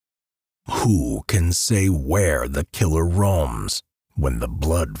Who can say where the killer roams? When the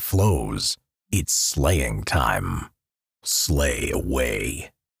blood flows, it's slaying time. Slay away.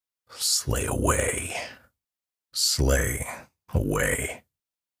 Slay away. Slay away.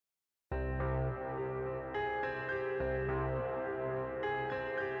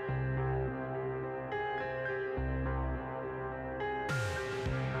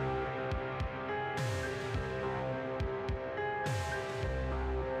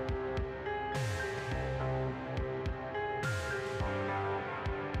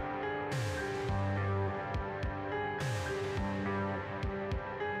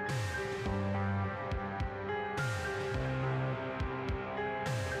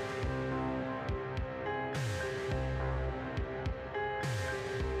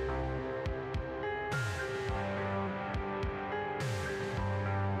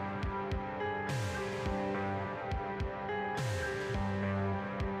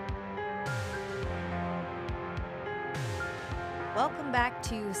 Welcome back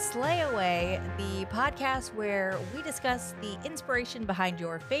to Slay Away, the podcast where we discuss the inspiration behind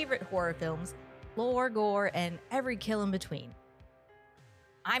your favorite horror films, lore, gore, and every kill in between.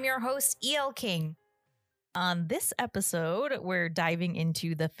 I'm your host, E.L. King. On this episode, we're diving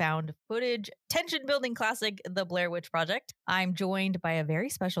into the found footage, tension-building classic, The Blair Witch Project. I'm joined by a very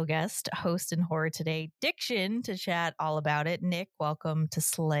special guest, host in horror today, Diction, to chat all about it. Nick, welcome to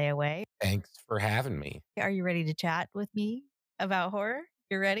Slay Away. Thanks for having me. Are you ready to chat with me about horror?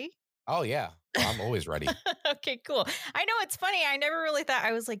 You're ready? Oh, yeah. Well, I'm always ready. Okay, cool. I know it's funny. I never really thought,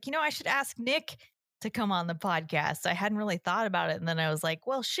 I was like, I should ask Nick to come on the podcast. I hadn't really thought about it. And then I was like,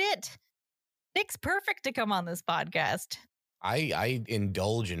 well, shit. Nick's perfect to come on this podcast. I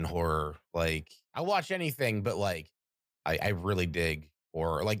indulge in horror. Like, I watch anything, but like, I really dig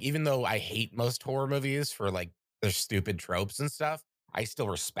horror. Like, even though I hate most horror movies for like their stupid tropes and stuff, I still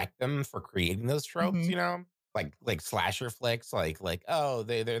respect them for creating those tropes, Mhm. you know? Like slasher flicks, like, oh,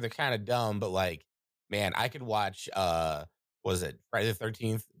 they're kind of dumb, but like, man, I could watch was it Friday the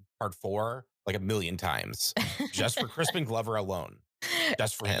 13th Part 4 like a million times just for Crispin Glover alone.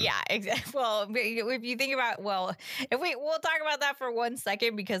 Just for him. Yeah, exactly. Well, if you think about, we'll talk about that for 1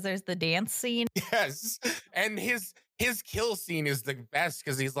 second because there's the dance scene. Yes. And his kill scene is the best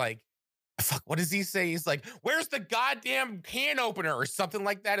because he's like, fuck, what does he say? He's like, where's the goddamn can opener or something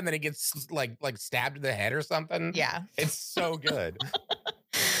like that? And then he gets like stabbed in the head or something. Yeah. It's so good.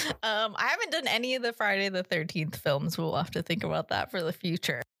 I haven't done any of the Friday the 13th films. We'll have to think about that for the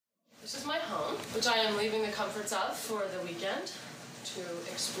future. This is my home, which I am leaving the comforts of for the weekend to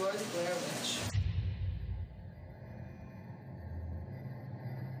explore the Blair Witch.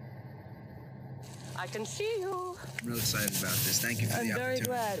 I can see you. I'm real excited about this. Thank you for the opportunity. I'm very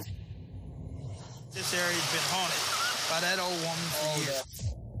glad. This area's been haunted by that old woman for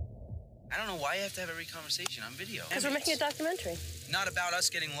years. I don't know why you have to have every conversation on video. Because we're making a documentary. Not about us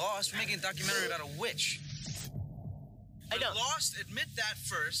getting lost. We're making a documentary about a witch. I know. We're lost. Admit that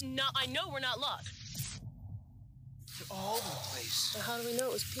first. No, I know we're not lost. You're all over the place. But how do we know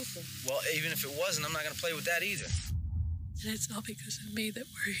it was people? Well, even if it wasn't, I'm not going to play with that either. And it's all because of me that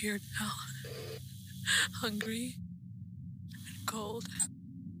we're here now. Hungry and cold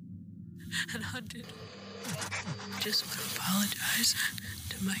and hunted. Just want to apologize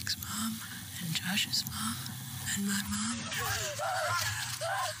to Mike's mom and Josh's mom and my mom.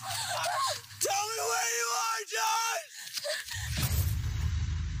 Tell me where you are, Josh!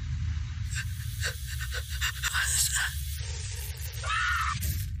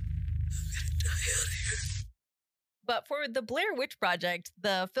 But for the Blair Witch Project,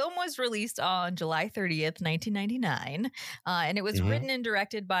 the film was released on July 30th, 1999, and it was written and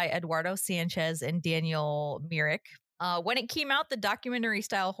directed by Eduardo Sanchez and Daniel Myrick. When it came out, the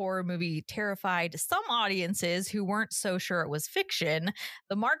documentary-style horror movie terrified some audiences who weren't so sure it was fiction.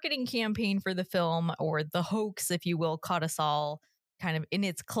 The marketing campaign for the film, or the hoax, if you will, caught us all kind of in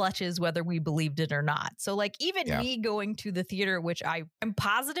its clutches, whether we believed it or not. So like even me going to the theater, which I'm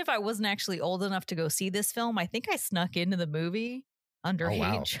positive I wasn't actually old enough to go see this film. I think I snuck into the movie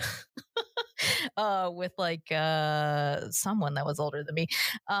underage with like someone that was older than me.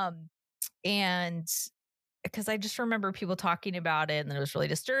 And because I just remember people talking about it and it was really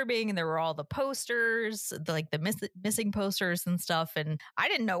disturbing. And there were all the posters, the missing posters and stuff. And I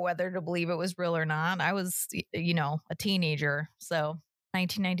didn't know whether to believe it was real or not. I was, a teenager. So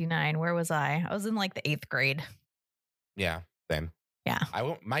 1999, where was I? I was in like the 8th grade. Yeah, same. Yeah.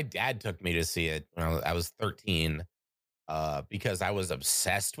 My dad took me to see it when I was 13 because I was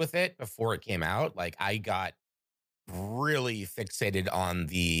obsessed with it before it came out. Like I got really fixated on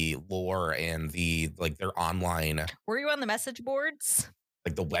the lore and their online. Were you on the message boards?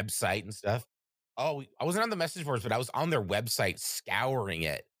 like the website and stuff. Oh, I wasn't on the message boards, but I was on their website scouring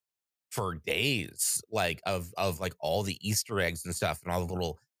it for days, like of like all the Easter eggs and stuff and all the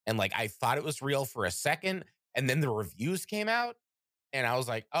little and like I thought it was real for a second, and then the reviews came out, and I was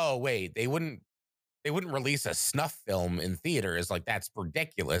like, oh wait, they wouldn't release a snuff film in theaters. Like that's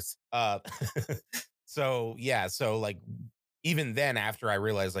ridiculous. So yeah, so like even then, after I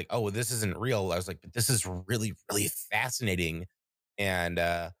realized like, oh, this isn't real, I was like, but this is really, really fascinating. And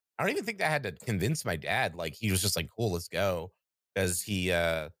I don't even think that I had to convince my dad. Like he was just like, cool, let's go. Because he's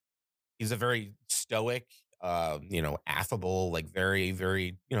a very stoic, affable, like very,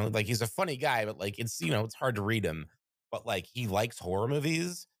 very, like he's a funny guy, but like it's hard to read him. But like he likes horror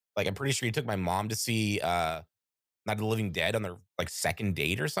movies. Like I'm pretty sure he took my mom to see Night of the Living Dead on their like second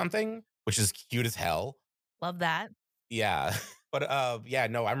date or something, which is cute as hell. Love that. Yeah. But yeah,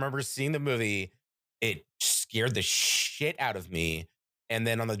 no, I remember seeing the movie. It scared the shit out of me. And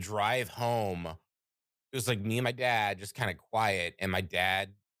then on the drive home, it was like me and my dad just kind of quiet. And my dad,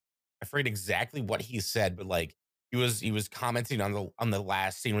 I forget exactly what he said, but like he was commenting on the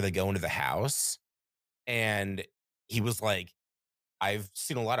last scene where they go into the house. And he was like, I've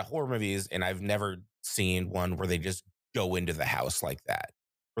seen a lot of horror movies and I've never seen one where they just go into the house like that.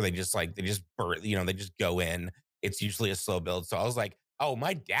 Where they just they just go in. It's usually a slow build. So I was like, oh,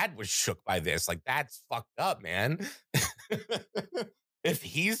 my dad was shook by this. Like that's fucked up, man. If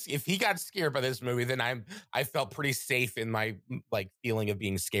he got scared by this movie, then I felt pretty safe in my like feeling of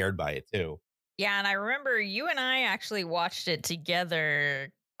being scared by it too. Yeah, and I remember you and I actually watched it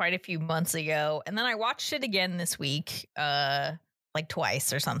together quite a few months ago, and then I watched it again this week, like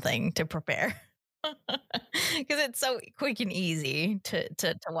twice or something to prepare. Because it's so quick and easy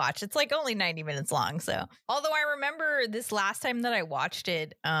to watch. It's like only 90 minutes long. So although I remember this last time that I watched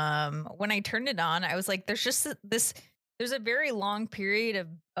it, when I turned it on, I was like, there's a very long period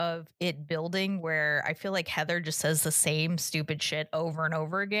of it building where I feel like Heather just says the same stupid shit over and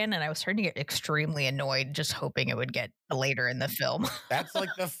over again. And I was starting to get extremely annoyed, just hoping it would get later in the film. That's like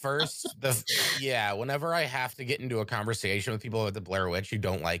whenever I have to get into a conversation with people about the Blair Witch who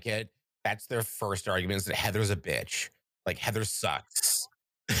don't like it, that's their first argument is that Heather's a bitch. Like Heather sucks.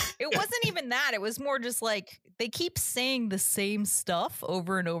 It wasn't even that. It was more just like they keep saying the same stuff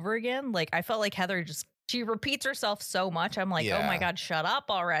over and over again. Like I felt like Heather she repeats herself so much. I'm like, oh my God, shut up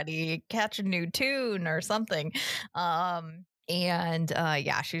already. Catch a new tune or something.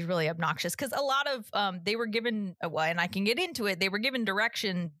 Yeah, she's really obnoxious because a lot of they were given, and I can get into it, they were given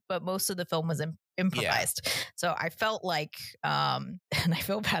direction, but most of the film was improvised. Yeah. So I felt like, and I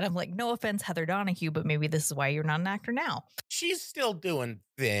feel bad. I'm like, no offense, Heather Donahue, but maybe this is why you're not an actor now. She's still doing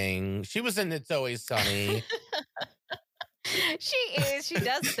things. She was in It's Always Sunny. She is. She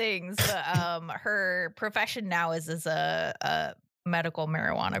does things. But, her profession now is as a medical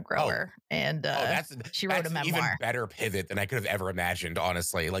marijuana grower, and she wrote a memoir. Even better pivot than I could have ever imagined.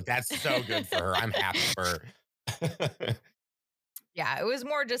 Honestly, like that's so good for her. I'm happy for her. Yeah, it was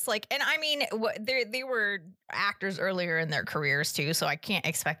more just like, and I mean, they were actors earlier in their careers too, so I can't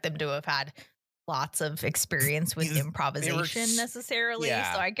expect them to have had lots of experience with improvisation necessarily.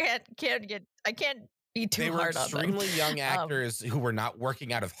 Yeah. So I can't be too hard on them. They were extremely young actors who were not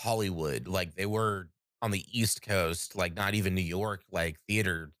working out of Hollywood. Like they were on the East Coast, like not even New York, like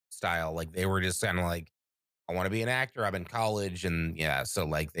theater style. Like they were just kind of like, I want to be an actor. I'm in college. And yeah, so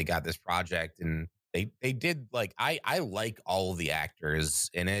like they got this project and they did like, I like all of the actors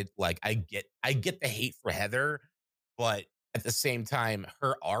in it. Like I get the hate for Heather, but at the same time,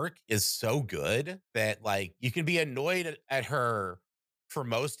 her arc is so good that like you can be annoyed at her for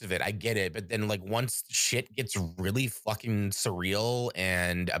most of it. I get it. But then like once shit gets really fucking surreal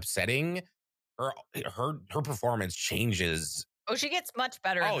and upsetting, her performance changes. Oh, she gets much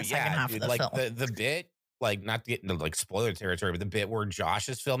better in the second half of the film. The bit, like not to get into like spoiler territory, but the bit where Josh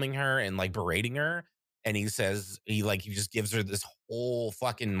is filming her and like berating her, and he says he just gives her this whole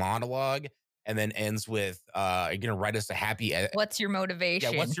fucking monologue, and then ends with, "Are you gonna write us a happy? What's your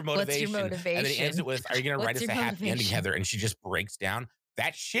motivation? Yeah, what's your motivation? And then he ends it with, "Are you gonna write us a happy ending, Heather?" And she just breaks down.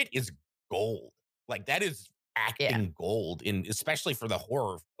 That shit is gold. Like that is acting gold, especially for the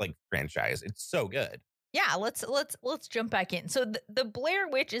horror like franchise. It's so good. Yeah, let's jump back in. So the Blair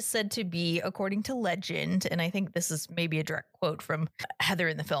Witch is said to be, according to legend, and I think this is maybe a direct quote from Heather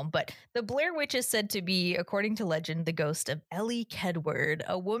in the film. But the Blair Witch is said to be, according to legend, the ghost of Ellie Kedward,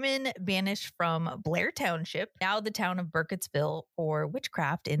 a woman banished from Blair Township, now the town of Burkittsville, for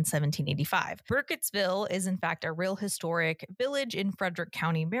witchcraft in 1785. Burkittsville is, in fact, a real historic village in Frederick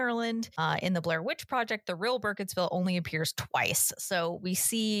County, Maryland. In the Blair Witch Project, the real Burkittsville only appears twice. So we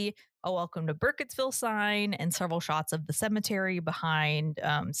see a welcome to Burkittsville sign and several shots of the cemetery behind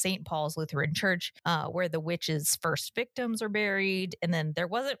St. Paul's Lutheran Church, where the witch's first victims are buried. And then there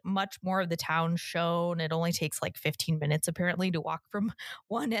wasn't much more of the town shown. It only takes like 15 minutes, apparently, to walk from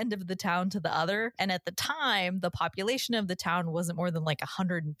one end of the town to the other. And at the time, the population of the town wasn't more than like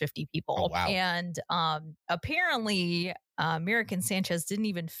 150 people. Oh, wow. And apparently, Merrick and Sanchez didn't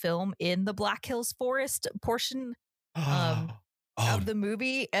even film in the Black Hills Forest portion of the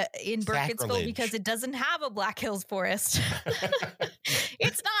movie in Burkittsville because it doesn't have a Black Hills Forest.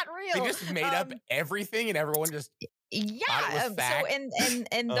 It's not real. They just made up everything and everyone just thought it was fact. So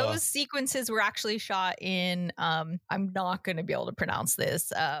and those sequences were actually shot in I'm not going to be able to pronounce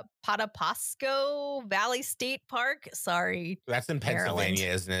this, Patapsco Valley State Park. Sorry. That's in Pennsylvania,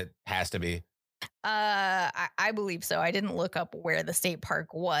 isn't it? Has to be. I believe so. I didn't look up where the state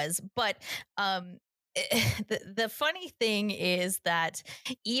park was, but the funny thing is that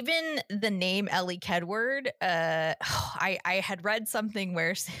even the name Ellie Kedward, I had read something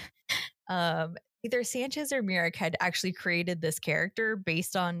where either Sanchez or Merrick had actually created this character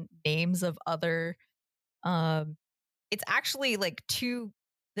based on names of other. It's actually like the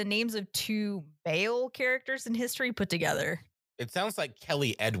names of two male characters in history put together. It sounds like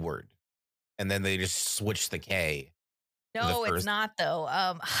Kelly Edward, and then they just switched the K. No, it's not, though.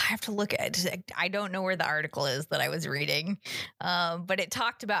 I have to look at it. I don't know where the article is that I was reading, but it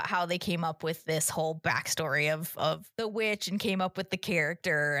talked about how they came up with this whole backstory of the witch and came up with the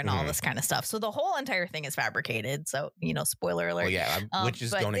character and all this kind of stuff. So the whole entire thing is fabricated. So, spoiler alert. Oh, yeah.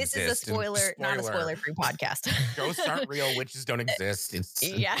 Witches don't exist. This is a spoiler, not a spoiler-free podcast. Ghosts aren't real. Witches don't exist.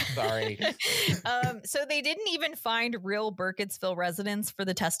 Sorry. So they didn't even find real Burkittsville residents for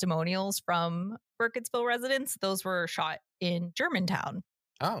the testimonials from Burkittsville residents. Those were shot in Germantown.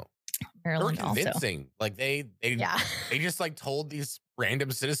 Oh, Maryland. They're convincing. Also. Like they just like told these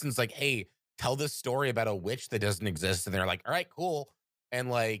random citizens like, hey, tell this story about a witch that doesn't exist. And they're like, all right, cool. And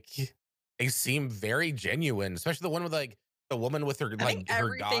like, they seem very genuine, especially the one with like the woman with her, like her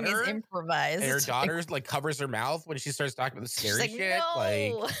everything daughter is improvised. And her daughter like covers her mouth when she starts talking about the scary shit. No.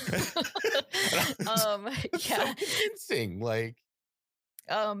 Like, so convincing. Like,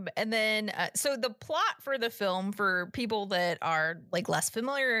 and then, so the plot for the film, for people that are like less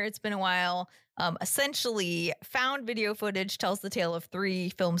familiar, it's been a while, essentially found video footage tells the tale of three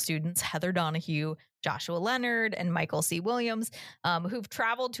film students, Heather Donahue, Joshua Leonard, and Michael C. Williams, who've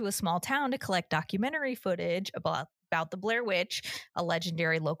traveled to a small town to collect documentary footage about the Blair Witch, a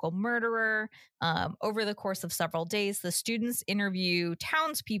legendary local murderer. Over the course of several days, the students interview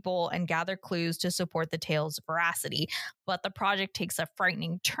townspeople and gather clues to support the tale's veracity. But the project takes a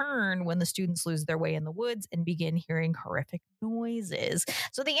frightening turn when the students lose their way in the woods and begin hearing horrific noises.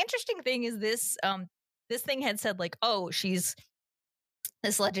 So the interesting thing is this thing had said like, oh, she's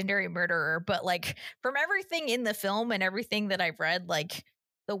this legendary murderer. But like from everything in the film and everything that I've read, like,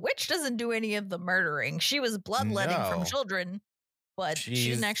 the witch doesn't do any of the murdering. She was bloodletting from children, but she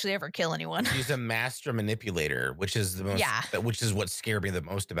didn't actually ever kill anyone. She's a master manipulator, which is the most, which is what scared me the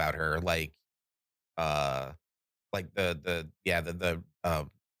most about her. Like, the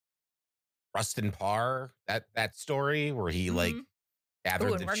Rustin Parr, that story where he like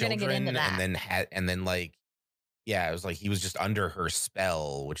gathered the children and then like, yeah, it was like he was just under her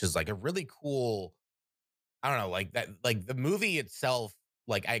spell, which is like a really cool. I don't know, like that, like the movie itself.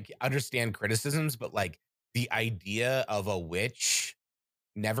 Like, I understand criticisms, but like the idea of a witch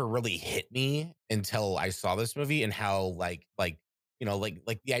never really hit me until I saw this movie and how like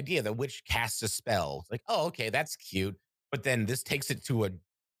the idea that witch casts a spell. It's like, oh, okay, that's cute. But then this takes it to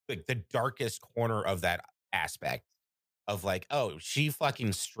the darkest corner of that aspect of like, oh, she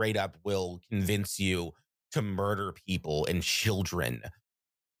fucking straight up will convince you to murder people and children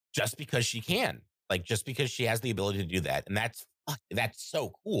just because she can, like just because she has the ability to do that. And that's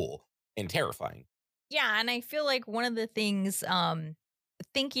so cool and terrifying. Yeah, and I feel like one of the things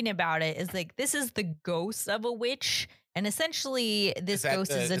thinking about it is like this is the ghost of a witch, and essentially this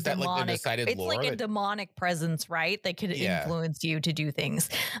ghost is a demonic. It's like a demonic presence, right? That could influence you to do things.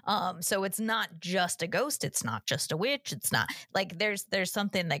 So it's not just a ghost. It's not just a witch. It's not like there's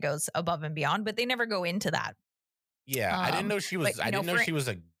something that goes above and beyond, but they never go into that. Yeah, I didn't know she was. I didn't know she was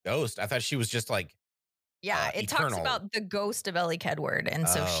a ghost. I thought she was just like. Yeah, it talks about the ghost of Ellie Kedward, and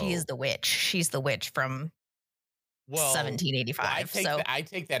so she is the witch. She's the witch from Well, I 1785. take So, I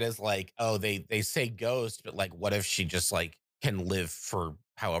take that as like, oh, they say ghost, but like, what if she just like can live for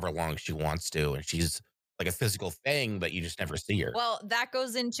however long she wants to, and she's like a physical thing, but you just never see her. well, that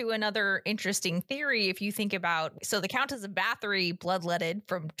goes into another interesting theory. If you think about, so the Countess of Bathory bloodletted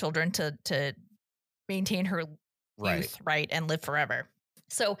from children to maintain her Right. youth, right, and live forever.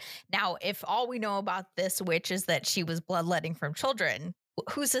 So now, if all we know about this witch is that she was bloodletting from children,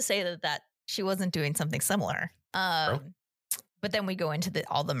 who's to say that she wasn't doing something similar? But then we go into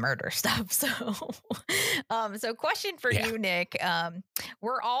all the murder stuff. So, so question for you, Nick.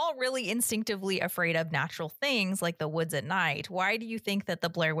 We're all really instinctively afraid of natural things like the woods at night. Why do you think that the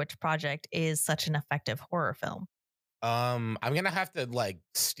Blair Witch Project is such an effective horror film? I'm gonna have to like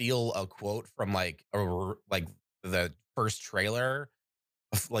steal a quote from like the first trailer.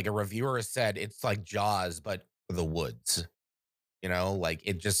 Like a reviewer said, it's like Jaws, but for the woods. You know, like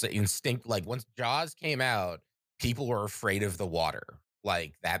it just instinct. Like once Jaws came out, people were afraid of the water.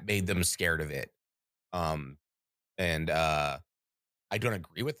 Like that made them scared of it. Um, and I don't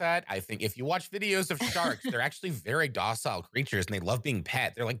agree with that. I think if you watch videos of sharks, they're actually very docile creatures and they love being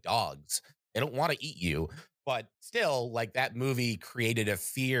pet. They're like dogs. They don't want to eat you. But still, like that movie created a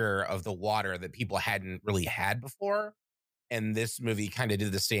fear of the water that people hadn't really had before. And this movie kind of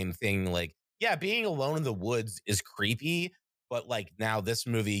did the same thing. Like, yeah, being alone in the woods is creepy, but like now this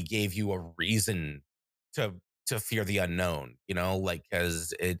movie gave you a reason to fear the unknown, you know, like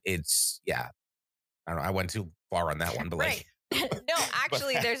because it's yeah. I don't know. I went too far on that one, but like Right. No,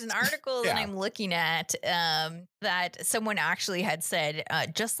 actually, there's an article that I'm looking at that someone actually had said,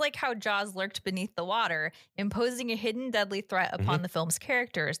 just like how Jaws lurked beneath the water, imposing a hidden deadly threat upon the film's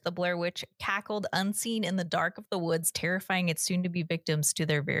characters, the Blair Witch cackled unseen in the dark of the woods, terrifying its soon-to-be victims to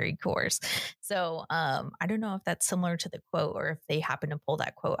their very cores. So I don't know if that's similar to the quote or if they happen to pull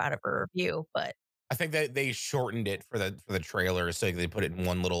that quote out of a review, but I think that they shortened it for the trailer, so they put it in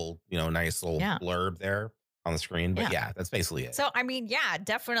one little, nice little blurb there on the screen. But yeah, that's basically it. So, I mean, yeah,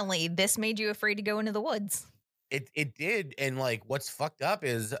 definitely. This made you afraid to go into the woods. It did. And like, what's fucked up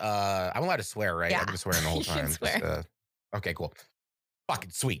is, I'm allowed to swear, right? Yeah. I've been swearing the whole You can time. swear. Okay, cool.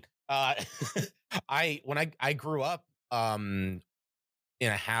 Fucking sweet. When I grew up, in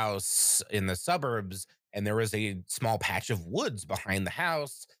a house in the suburbs, and there was a small patch of woods behind the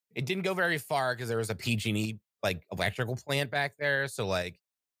house. It didn't go very far because there was a PG&E like electrical plant back there. So like,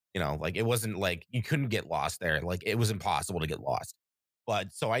 like it wasn't like you couldn't get lost there. Like it was impossible to get lost.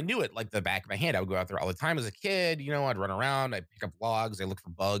 But so I knew it like the back of my hand. I would go out there all the time as a kid. I'd run around, I'd pick up logs, I look for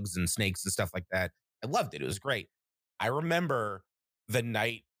bugs and snakes and stuff like that. I loved it. It was great. I remember the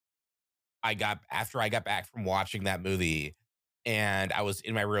night after I got back from watching that movie and I was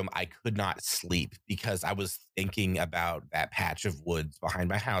in my room, I could not sleep because I was thinking about that patch of woods behind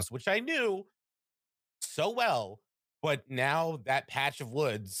my house, which I knew so well. But now that patch of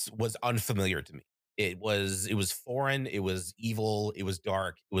woods was unfamiliar to me. It was foreign. It was evil. It was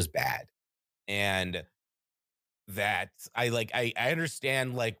dark. It was bad. And that I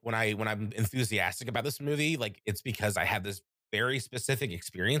understand like when I'm enthusiastic about this movie, like it's because I have this very specific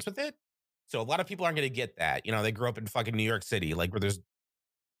experience with it. So a lot of people aren't going to get that. They grew up in fucking New York City, like where there's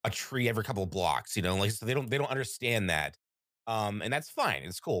a tree every couple of blocks, like so they don't understand that. And that's fine.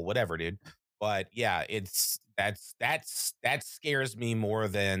 It's cool. Whatever, dude. But yeah, that scares me more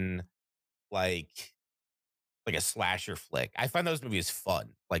than like a slasher flick. I find those movies fun.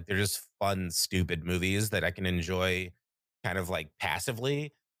 Like they're just fun, stupid movies that I can enjoy kind of like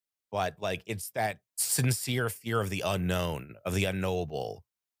passively. But like it's that sincere fear of the unknown, of the unknowable,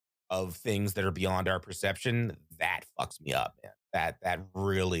 of things that are beyond our perception. That fucks me up, man. That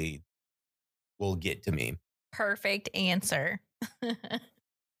really will get to me. Perfect answer.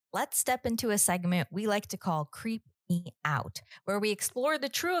 Let's step into a segment we like to call Creep Me Out, where we explore the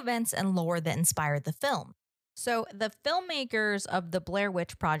true events and lore that inspired the film. So, the filmmakers of the Blair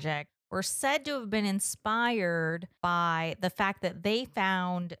Witch Project were said to have been inspired by the fact that they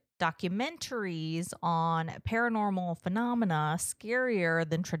found documentaries on paranormal phenomena scarier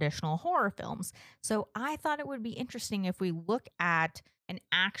than traditional horror films. So, I thought it would be interesting if we look at an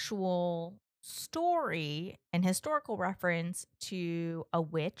actual story and historical reference to a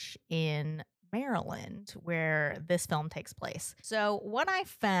witch in Maryland, where this film takes place. So, what I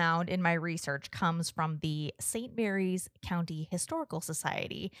found in my research comes from the St. Mary's County Historical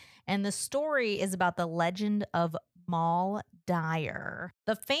Society, and the story is about the legend of Moll Dyer.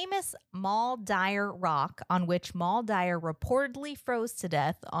 The famous Moll Dyer rock on which Moll Dyer reportedly froze to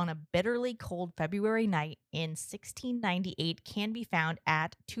death on a bitterly cold February night in 1698 can be found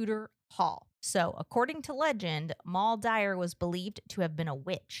at Tudor Hall. So, according to legend, Moll Dyer was believed to have been a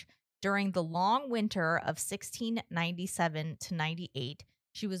witch. During the long winter of 1697 to 98,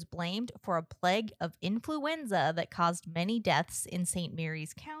 she was blamed for a plague of influenza that caused many deaths in St.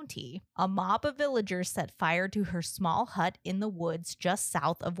 Mary's County. A mob of villagers set fire to her small hut in the woods just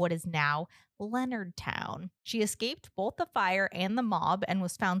south of what is now Leonardtown. She escaped both the fire and the mob and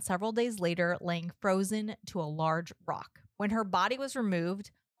was found several days later laying frozen to a large rock. When her body was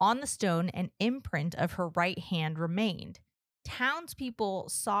removed, on the stone, an imprint of her right hand remained. Townspeople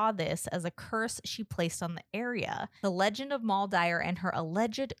saw this as a curse she placed on the area. The legend of Moll Dyer and her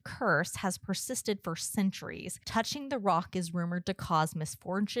alleged curse has persisted for centuries. Touching the rock is rumored to cause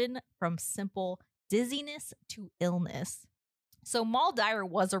misfortune from simple dizziness to illness. So Moll Dyer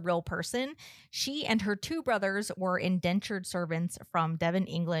was a real person. She and her two brothers were indentured servants from Devon,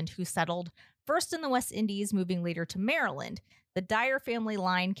 England, who settled first in the West Indies, moving later to Maryland. The Dyer family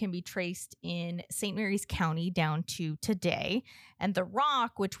line can be traced in St. Mary's County down to today. And the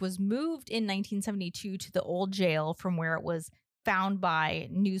rock, which was moved in 1972 to the old jail from where it was found by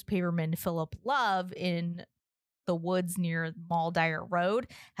newspaperman Philip Love in the woods near Moll Dyer Road,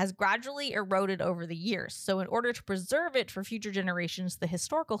 has gradually eroded over the years. So in order to preserve it for future generations, the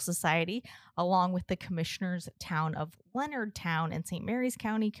Historical Society, along with the commissioners town of Leonardtown and St. Mary's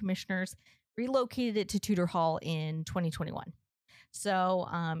County commissioners, relocated it to Tudor Hall in 2021. So,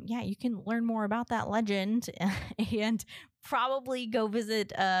 you can learn more about that legend and probably go visit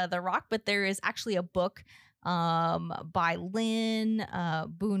the rock. But there is actually a book by Lynn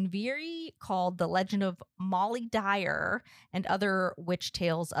Boonveary called The Legend of Molly Dyer and Other Witch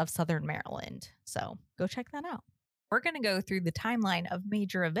Tales of Southern Maryland. So go check that out. We're going to go through the timeline of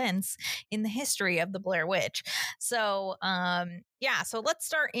major events in the history of the Blair Witch. So, so let's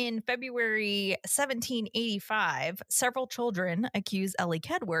start in February 1785. Several children accuse Ellie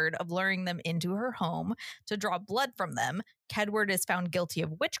Kedward of luring them into her home to draw blood from them. Kedward is found guilty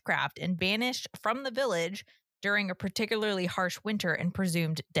of witchcraft and banished from the village during a particularly harsh winter and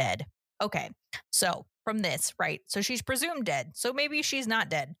presumed dead. Okay, so from this, right? So she's presumed dead. So maybe she's not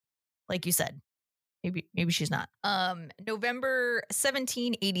dead, like you said. Maybe she's not. November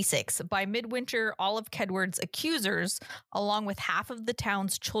 1786. By midwinter, all of Kedward's accusers, along with half of the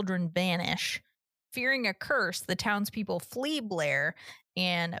town's children, vanish. Fearing a curse, the townspeople flee Blair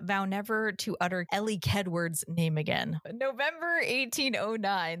and vow never to utter Ellie Kedward's name again. November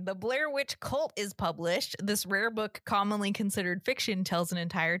 1809. The Blair Witch Cult is published. This rare book, commonly considered fiction, tells of an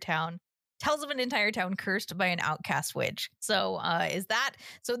entire town cursed by an outcast witch. So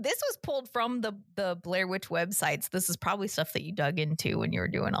so this was pulled from the Blair Witch websites. This is probably stuff that you dug into when you were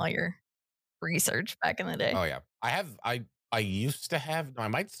doing all your research back in the day. Oh yeah. I used to have, no, I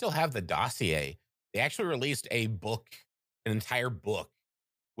might still have the dossier. They actually released an entire book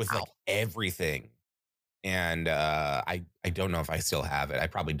with like everything. And I don't know if I still have it. I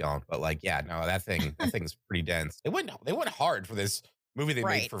probably don't, but like, yeah, no, that thing's pretty dense. They went hard for this movie they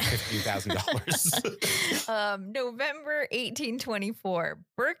made for $15,000. November 1824.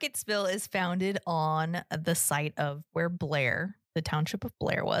 Burkittsville is founded on the site of where Blair, the township of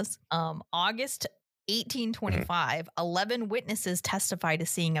Blair, was. August 1825. 11 witnesses testify to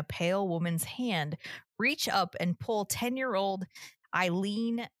seeing a pale woman's hand reach up and pull 10-year-old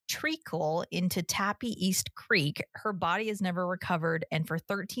Eileen Treacle into Tappy East Creek. Her body is never recovered, and for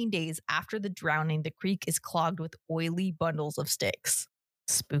 13 days after the drowning, the creek is clogged with oily bundles of sticks.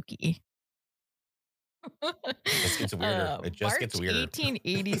 Spooky. It just gets weirder. March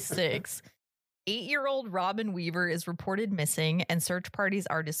 1886. 8-year-old Robin Weaver is reported missing, and search parties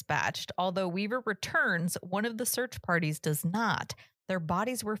are dispatched. Although Weaver returns, one of the search parties does not. Their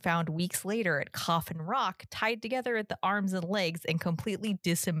bodies were found weeks later at Coffin Rock, tied together at the arms and legs and completely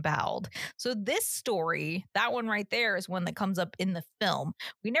disemboweled. So this story, that one right there, is one that comes up in the film.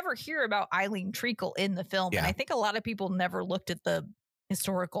 We never hear about Eileen Treacle in the film, and I think a lot of people never looked at the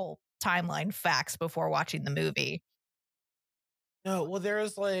historical timeline facts before watching the movie. No, well,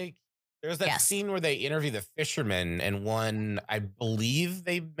 there's that scene where they interview the fisherman, and one, I believe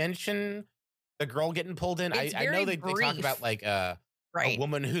they mention the girl getting pulled in. I know they talk about like a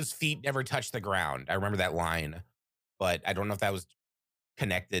woman whose feet never touch the ground. I remember that line, but I don't know if that was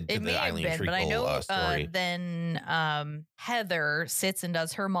connected to the Eileen Treacle but I know story. Then Heather sits and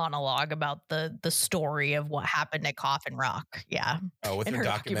does her monologue about the story of what happened at Coffin Rock. Yeah. Oh, with her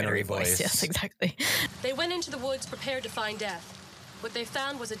documentary voice. Yes, exactly. They went into the woods prepared to find death. What they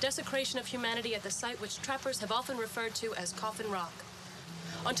found was a desecration of humanity at the site which trappers have often referred to as Coffin Rock.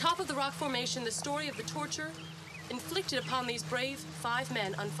 On top of the rock formation, the story of the torture inflicted upon these brave 5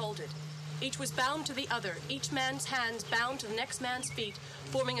 men unfolded. Each was bound to the other, each man's hands bound to the next man's feet,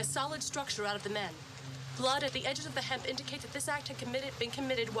 forming a solid structure out of the men. Blood at the edges of the hemp indicate that this act had been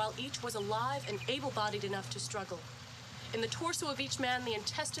committed while each was alive and able-bodied enough to struggle. In the torso of each man, the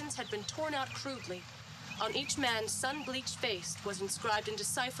intestines had been torn out crudely. On each man's sun-bleached face was inscribed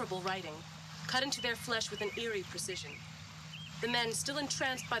indecipherable writing, cut into their flesh with an eerie precision. The men, still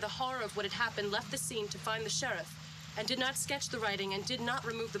entranced by the horror of what had happened, left the scene to find the sheriff, and did not sketch the writing and did not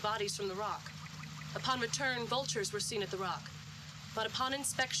remove the bodies from the rock. Upon return, vultures were seen at the rock. But upon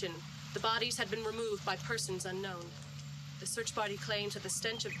inspection, the bodies had been removed by persons unknown. The search party claims that the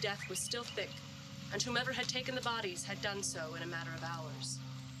stench of death was still thick, and whomever had taken the bodies had done so in a matter of hours.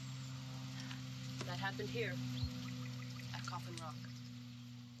 That happened here, at Coffin Rock.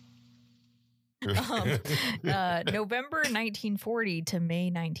 November 1940 to May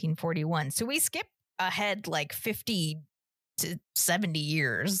 1941. So we skip ahead like 50 to 70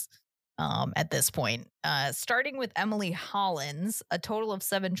 years at this point. Starting with Emily Hollins, a total of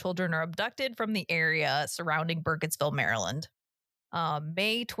 7 children are abducted from the area surrounding Burkittsville, Maryland.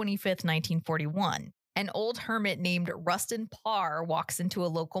 May 25th, 1941. An old hermit named Rustin Parr walks into a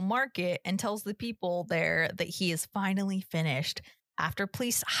local market and tells the people there that he is finally finished. After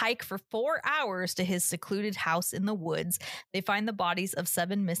police hike for 4 hours to his secluded house in the woods, they find the bodies of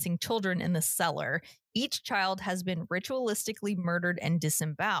 7 missing children in the cellar. Each child has been ritualistically murdered and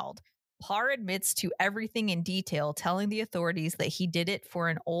disemboweled. Parr admits to everything in detail, telling the authorities that he did it for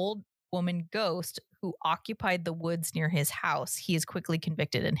an old woman ghost who occupied the woods near his house. He is quickly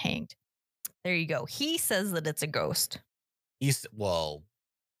convicted and hanged. There you go. He says that it's a ghost.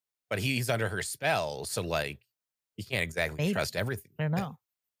 But he's under her spell, so like you can't exactly trust everything. I don't know.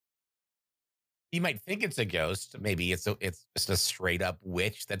 He might think it's a ghost. Maybe it's just a straight up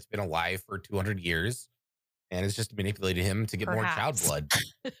witch that's been alive for 200 years and it's just manipulated him to get more child blood.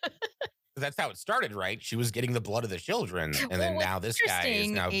 That's how it started, right? She was getting the blood of the children, and then now this guy is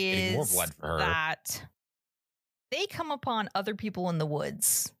now getting more blood for her. That they come upon other people in the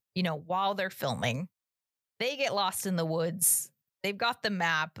woods, while they're filming. They get lost in the woods. They've got the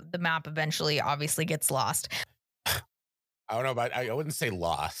map. The map eventually obviously gets lost. I don't know about, I wouldn't say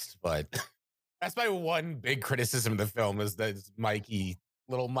lost, but that's my one big criticism of the film is that it's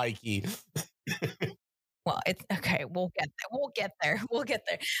little Mikey. Well, it's okay. We'll get there. We'll get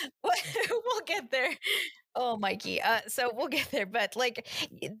there. Oh, Mikey. So we'll get there. But like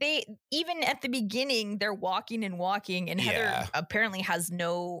they, even at the beginning, they're walking and Heather apparently has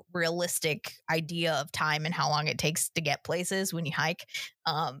no realistic idea of time and how long it takes to get places when you hike.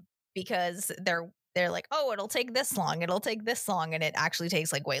 Because they're like, oh, it'll take this long. And it actually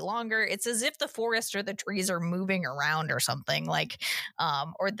takes like way longer. It's as if the forest or the trees are moving around or something like,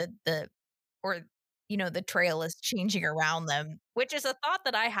 or the trail is changing around them, which is a thought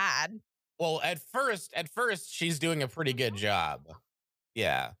that I had. Well, at first, she's doing a pretty good job.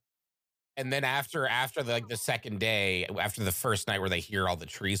 Yeah. And then after the second day, after the first night where they hear all the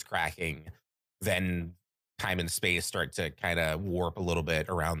trees cracking, then time and space start to kind of warp a little bit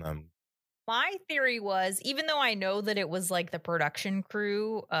around them. My theory was, even though I know that it was like the production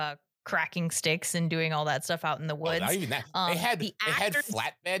crew, cracking sticks and doing all that stuff out in the woods. Not even that. They had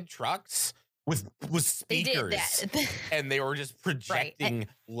flatbed trucks with speakers, and they were just projecting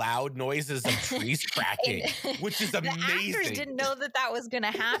loud noises of trees cracking, which is amazing. The actors didn't know that was going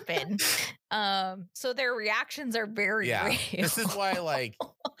to happen, so their reactions are very real. This is why, like,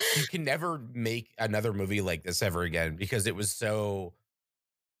 you can never make another movie like this ever again because it was so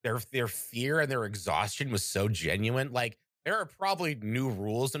their fear and their exhaustion was so genuine. Like, there are probably new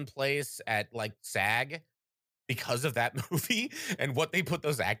rules in place at like SAG because of that movie and what they put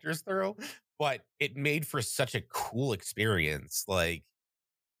those actors through. But it made for such a cool experience. Like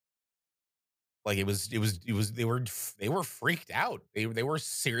they were freaked out. They were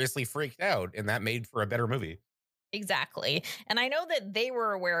seriously freaked out, and that made for a better movie. Exactly. And I know that they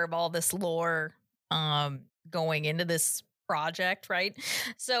were aware of all this lore going into this project, right?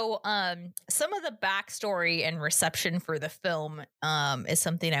 So some of the backstory and reception for the film is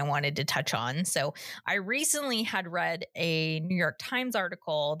something I wanted to touch on. So I recently had read a New York Times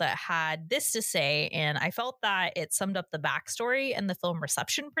article that had this to say, and I felt that it summed up the backstory and the film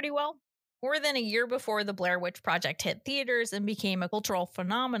reception pretty well. More than a year before the Blair Witch Project hit theaters and became a cultural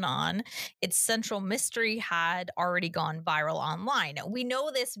phenomenon, its central mystery had already gone viral online. We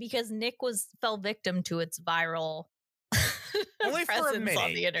know this because Nick fell victim to its viral only for a minute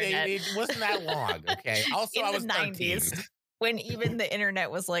on the internet. It wasn't that long. Okay. Also, I was 90s 13. when even the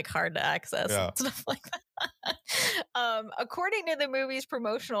internet was like hard to access and stuff like that. According to the movie's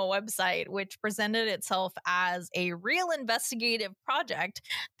promotional website, which presented itself as a real investigative project,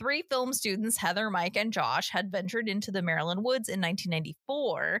 3 film students, Heather, Mike, and Josh, had ventured into the Maryland woods in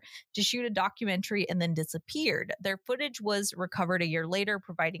 1994 to shoot a documentary and then disappeared. Their footage was recovered a year later,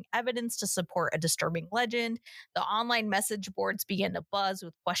 providing evidence to support a disturbing legend. The online message boards began to buzz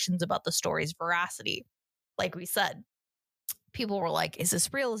with questions about the story's veracity. Like we said, people were like, is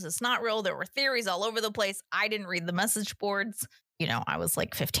this real? Is this not real? There were theories all over the place. I didn't read the message boards. You know, I was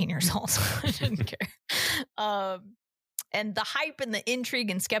like 15 years old, so I didn't care. And the hype and the intrigue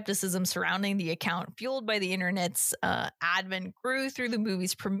and skepticism surrounding the account, fueled by the internet's advent, grew through the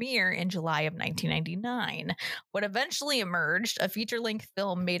movie's premiere in July of 1999. What eventually emerged, a feature-length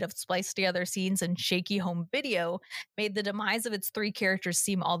film made of spliced together scenes and shaky home video, made the demise of its 3 characters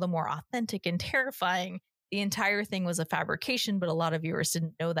seem all the more authentic and terrifying. The entire thing was a fabrication, but a lot of viewers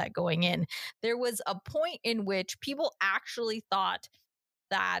didn't know that going in. There was a point in which people actually thought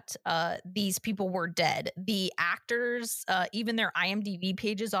that these people were dead. The actors, even their IMDb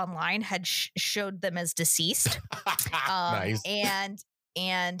pages online had showed them as deceased. Nice.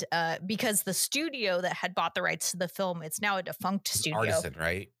 And because the studio that had bought the rights to the film, it's now a defunct studio. Artisan,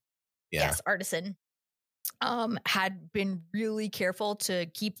 right? Yeah. Yes, Artisan. Had been really careful to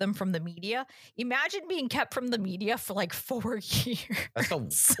keep them from the media. Imagine being kept from the media for like 4 years. That's a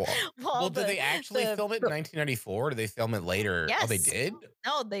well, did they actually film it in 1994? Or did they film it later? Yes. Oh, they did?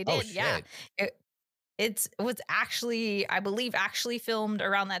 No, they did. Yeah. It was actually, I believe, filmed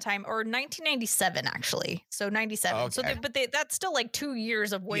around that time, or 1997, actually. So 97. Okay. So, that's still like 2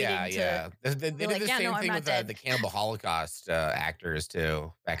 years of waiting. Yeah. They did like, the yeah, same no, thing with the Cannibal Holocaust actors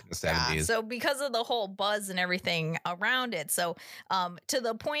too, back in the 70s. So because of the whole buzz and everything around it, so to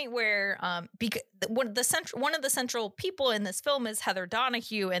the point where because one of the central people in this film is Heather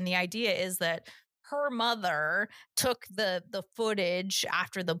Donahue, and the idea is that her mother took the footage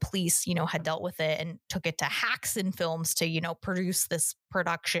after the police, had dealt with it, and took it to Haxon Films to, produce this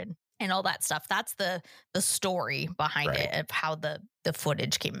production and all that stuff. That's the story behind it, of how the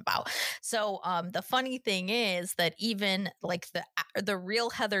footage came about. So the funny thing is that even like the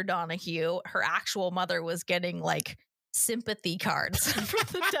real Heather Donahue, her actual mother was getting like sympathy cards for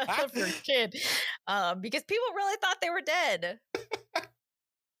the death of her kid, because people really thought they were dead.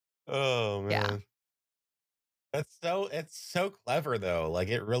 Oh man. Yeah. It's so clever though. Like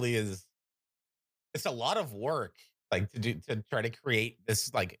it really is. It's a lot of work, like to try to create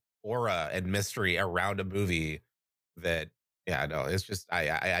this like aura and mystery around a movie that, yeah, no, it's just,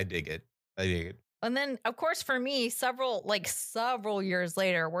 I dig it. I dig it. And then of course for me, several years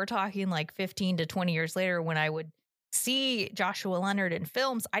later, we're talking like 15 to 20 years later, when I would see Joshua Leonard in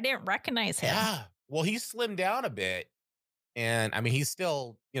films, I didn't recognize him. Yeah. Well, he slimmed down a bit. And I mean, he's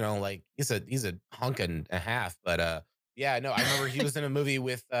still, like he's a hunk and a half, but yeah, no, I remember he was in a movie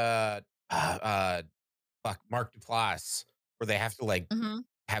with Mark Duplass, where they have to like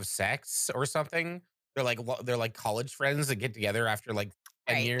have sex or something. They're like college friends that get together after like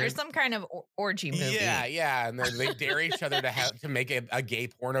 10 years. There's some kind of orgy movie. Yeah, and they dare each other to make a gay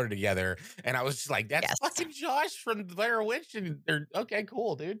porno together. And I was just like, that's fucking Josh from Blair Witch, and they're okay,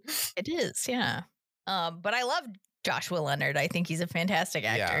 cool, dude. It is, yeah. But I love Joshua Leonard. I think he's a fantastic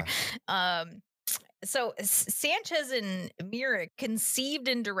actor. Yeah. So Sanchez and Myrick conceived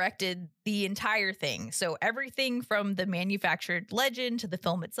and directed the entire thing. So everything from the manufactured legend to the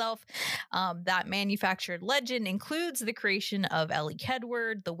film itself. That manufactured legend includes the creation of Ellie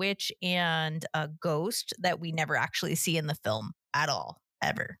Kedward, the witch, and a ghost that we never actually see in the film at all,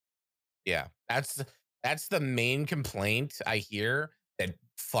 ever. Yeah, that's the main complaint I hear that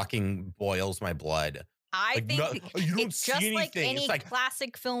fucking boils my blood. I think it's just like any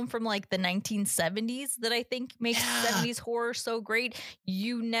classic film from like the 1970s that I think makes 70s horror so great.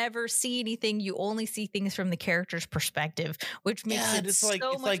 You never see anything. You only see things from the character's perspective, which makes it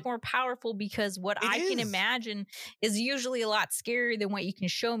so much more powerful, because what I can imagine is usually a lot scarier than what you can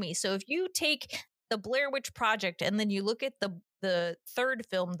show me. So if you take the Blair Witch Project and then you look at the third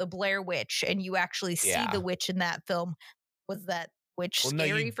film, The Blair Witch, and you actually see the witch in that film, was that witch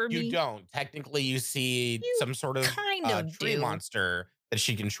scary for me? You don't. Technically, you see some sort of tree monster that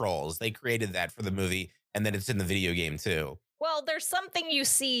she controls. They created that for the movie, and then it's in the video game too. Well, there's something you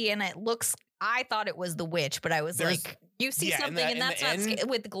see, and it looks. I thought it was the witch, but I was like, you see something, and that's not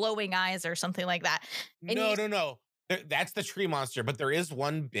with glowing eyes or something like that. And no. That's the tree monster. But there is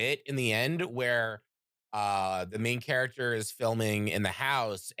one bit in the end where the main character is filming in the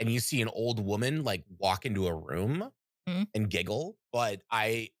house, and you see an old woman like walk into a room and giggle. But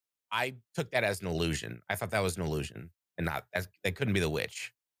I took that as an illusion. I thought that was an illusion, and not that couldn't be the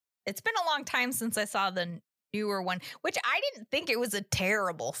witch. It's been a long time since I saw the newer one, which I didn't think it was a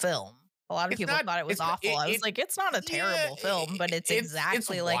terrible film. A lot of people thought it was awful. I was like, it's not a terrible film, but it's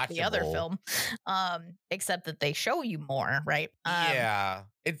exactly like the other film, except that they show you more, right? Yeah,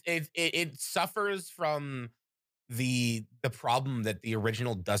 it suffers from the problem that the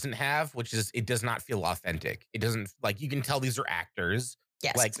original doesn't have, which is it does not feel authentic. It doesn't, like, you can tell these are actors.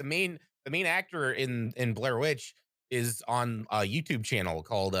 Yes. Like the main actor in Blair Witch is on a YouTube channel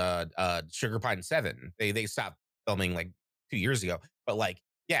called Sugar Pine 7. They stopped filming like 2 years ago. But like,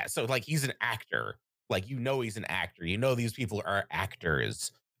 yeah, so like he's an actor. Like, you know, he's an actor. You know, these people are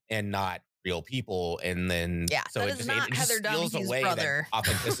actors and not real people. And then so it just steals away that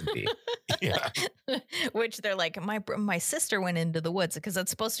authenticity. Yeah. Which they're like, my sister went into the woods, because that's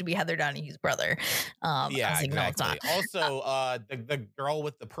supposed to be Heather Donahue's brother. Yeah, like, exactly. No, it's not. Also, the girl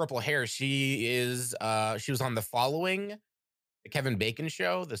with the purple hair, she was on The Following, the Kevin Bacon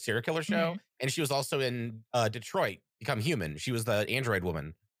show, the serial killer show, and she was also in Detroit, Become Human. She was the android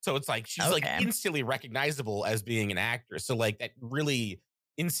woman. So it's like she's like instantly recognizable as being an actor. So like that really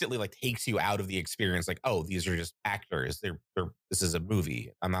instantly like takes you out of the experience. Like, oh, these are just actors. They're this is a movie.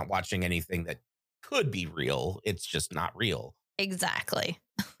 I'm not watching anything that could be real. It's just not real. Exactly.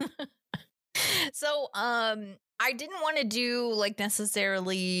 So I didn't want to do like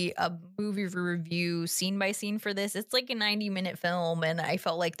necessarily a movie review scene by scene for this. It's like a 90-minute film, and I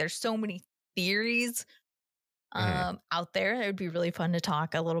felt like there's so many theories out there. It would be really fun to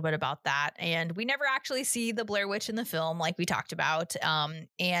talk a little bit about that. And we never actually see the Blair Witch in the film, like we talked about.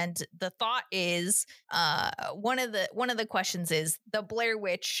 And the thought is, one of the questions is, the Blair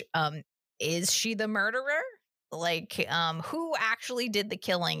Witch, is she the murderer? Like, who actually did the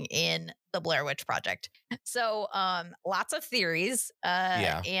killing in the Blair Witch Project? So, lots of theories.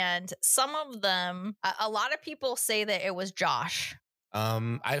 And some of them, a lot of people say that it was Josh.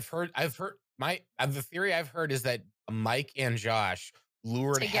 I've heard the theory I've heard is that Mike and Josh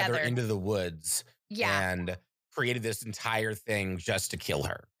lured Heather into the woods and created this entire thing just to kill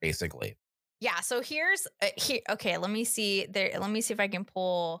her, basically. Yeah. So here's okay. Let me see if I can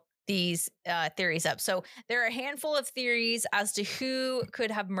pull these theories up. So there are a handful of theories as to who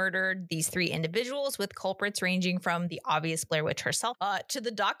could have murdered these three individuals, with culprits ranging from the obvious Blair Witch herself to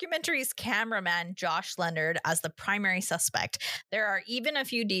the documentary's cameraman, Josh Leonard, as the primary suspect. There are even a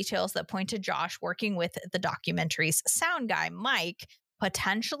few details that point to Josh working with the documentary's sound guy, Mike,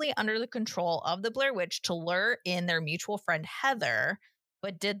 potentially under the control of the Blair Witch to lure in their mutual friend, Heather.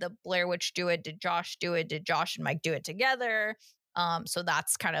 But did the Blair Witch do it? Did Josh do it? Did Josh and Mike do it together? So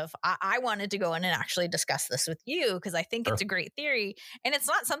that's kind of, I wanted to go in and actually discuss this with you, because I think it's a great theory. And it's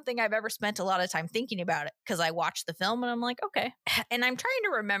not something I've ever spent a lot of time thinking about it, because I watched the film and I'm like, okay. And I'm trying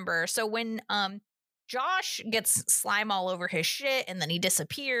to remember. So when Josh gets slime all over his shit and then he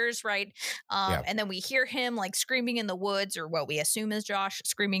disappears, right? And then we hear him like screaming in the woods, or what we assume is Josh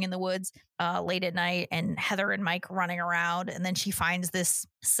screaming in the woods late at night, and Heather and Mike running around. And then she finds this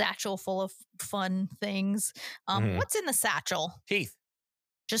satchel full of fun things. What's in the satchel? Teeth.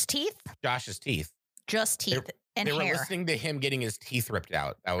 Just teeth? Josh's teeth. Just teeth and hair. They were hair. listening to him getting his teeth ripped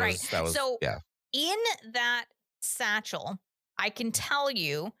out. That was so in that satchel, I can tell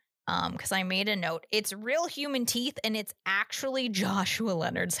you, because I made a note, it's real human teeth, and it's actually Joshua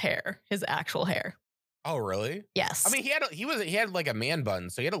Leonard's hair, his actual hair. Oh, really? Yes. I mean, he had like a man bun,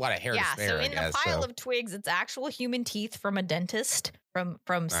 so he had a lot of hair to spare. So in the pile of twigs, it's actual human teeth from a dentist, from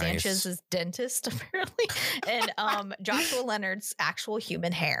Sanchez's dentist, apparently, and Joshua Leonard's actual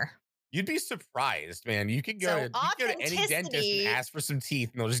human hair. You'd be surprised, man. You could go to any dentist and ask for some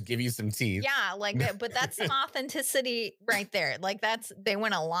teeth, and they'll just give you some teeth. Yeah, like that. But that's some authenticity right there. Like they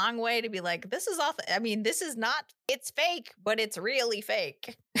went a long way to be like, this is I mean, this is not. It's fake, but it's really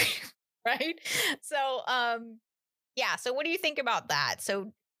fake, right? So, So what do you think about that?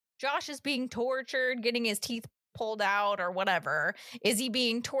 So Josh is being tortured, getting his teeth pulled out, or whatever. Is he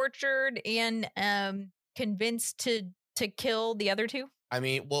being tortured and convinced to kill the other two? I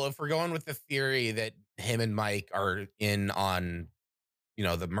mean, well, if we're going with the theory that him and Mike are in on,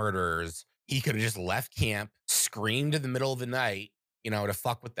 the murderers, he could have just left camp, screamed in the middle of the night, to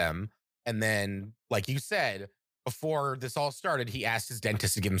fuck with them. And then, like you said, before this all started, he asked his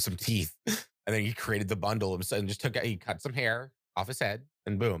dentist to give him some teeth. And then he created the bundle and just he cut some hair off his head,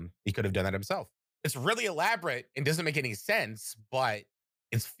 and boom, he could have done that himself. It's really elaborate and doesn't make any sense, but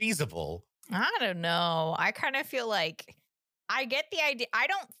it's feasible. I don't know. I kind of feel like I get the idea. I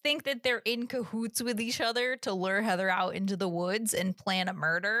don't think that they're in cahoots with each other to lure Heather out into the woods and plan a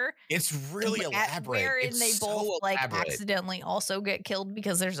murder. It's really elaborate. Wherein they both accidentally also get killed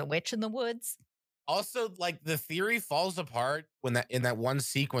because there's a witch in the woods. Also, like the theory falls apart when in that one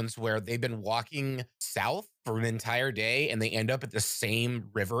sequence where they've been walking south for an entire day and they end up at the same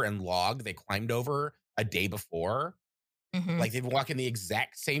river and log they climbed over a day before. Mhm. Like they've been walking the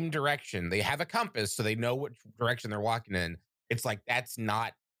exact same direction. They have a compass, so they know which direction they're walking in. It's like that's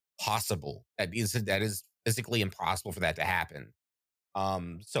not possible. That is physically impossible for that to happen.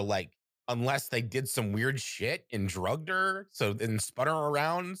 So like unless they did some weird shit and drugged her, so then spun her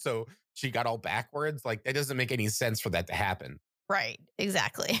around, so she got all backwards. Like that doesn't make any sense for that to happen. Right,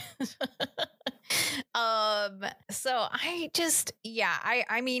 exactly. So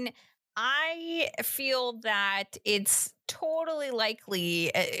I mean, I feel that it's totally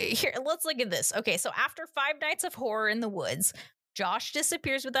likely. Here, let's look at this. Okay, so after 5 nights of horror in the woods, Josh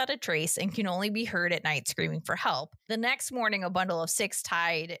disappears without a trace and can only be heard at night screaming for help. The next morning, a bundle of 6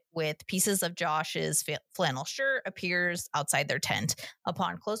 tied with pieces of Josh's flannel shirt appears outside their tent.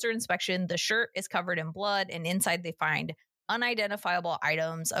 Upon closer inspection, the shirt is covered in blood, and inside they find unidentifiable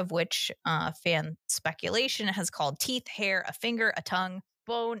items, of which fan speculation has called teeth, hair, a finger, a tongue,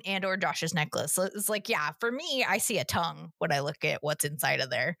 bone, and or Josh's necklace. So it's like, yeah, for me, I see a tongue when I look at what's inside of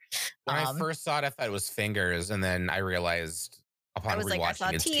there. When I first saw it, I thought it was fingers, and then I realized upon I was like, I saw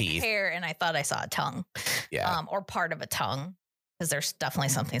rewatching it's teeth. hair, and I thought I saw a tongue. Yeah. Or part of a tongue, because there's definitely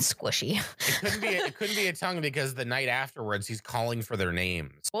something squishy. It couldn't be a tongue because the night afterwards he's calling for their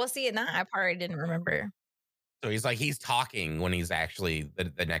names. Well, see, and that part I didn't remember. So he's talking when he's actually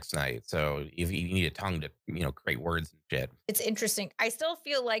the next night. So if you need a tongue to, create words and shit. It's interesting. I still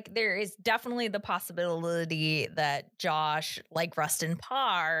feel like there is definitely the possibility that Josh, like Rustin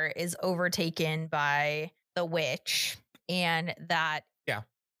Parr, is overtaken by the witch, and that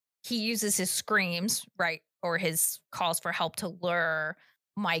he uses his screams, right, or his calls for help to lure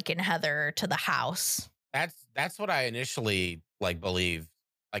Mike and Heather to the house. That's what I initially believe.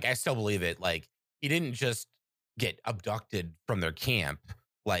 Like I still believe it. Like he didn't just get abducted from their camp.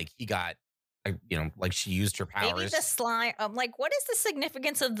 Like he got, like she used her powers. Maybe the slime. What is the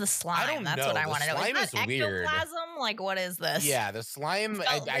significance of the slime? I don't know. That's what I want to know. Slime is that weird. ectoplasm? Like, what is this? Yeah, the slime.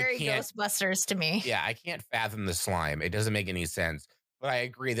 Felt very I can't. Ghostbusters to me. Yeah, I can't fathom the slime. It doesn't make any sense. But I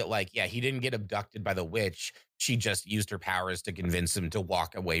agree that, he didn't get abducted by the witch. She just used her powers to convince him to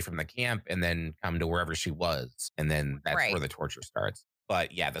walk away from the camp and then come to wherever she was. And then that's where the torture starts.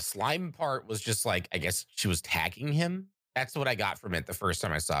 But yeah, the slime part was just I guess she was tagging him. That's what I got from it the first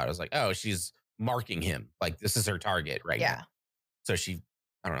time I saw it. I was like, oh, she's marking him. Like, this is her target right now. So she,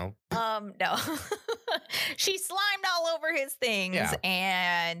 I don't know. No. She slimed all over his things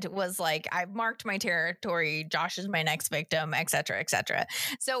and was like, I've marked my territory. Josh is my next victim, et cetera, et cetera.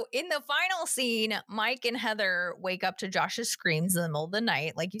 So in the final scene, Mike and Heather wake up to Josh's screams in the middle of the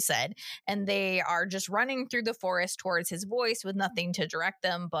night, like you said, and they are just running through the forest towards his voice with nothing to direct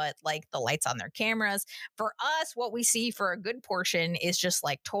them but the lights on their cameras. For us, what we see for a good portion is just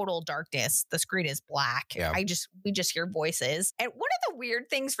total darkness. The screen is black. Yeah. We just hear voices. And one of the weird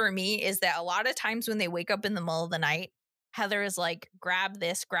things for me is that a lot of times when they wake up in the middle of the night, Heather is like, grab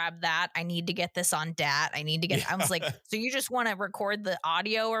this, grab that. I need to get this on DAT. I was like, so you just want to record the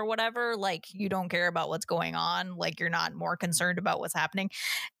audio or whatever? You don't care about what's going on? You're not more concerned about what's happening?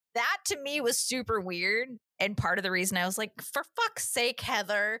 That to me was super weird. And part of the reason I was like, for fuck's sake,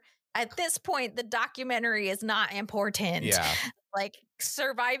 Heather, at this point, the documentary is not important. Yeah.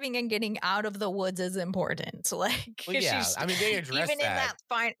 Surviving and getting out of the woods is important. Well, yeah, I mean, they address even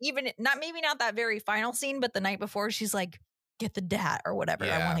that. Maybe not that very final scene, but the night before, she's like, get the DAT or whatever.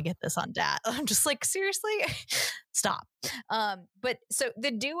 I want to get this on DAT. I'm just like, seriously, stop. But so the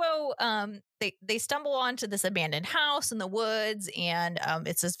duo, they stumble onto this abandoned house in the woods, and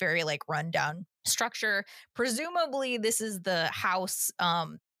it's this very rundown structure. Presumably, this is the house.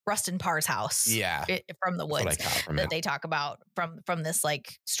 Rustin Parr's house, from the woods that they talk about from this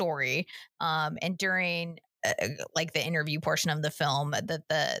story. And during the interview portion of the film that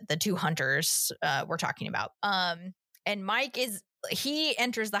the two hunters were talking about. And Mike he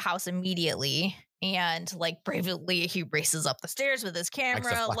enters the house immediately and bravely he races up the stairs with his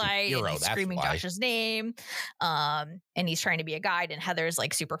camera light and he's screaming Josh's name. And he's trying to be a guide, and Heather's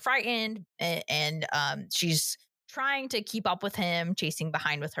super frightened and she's trying to keep up with him, chasing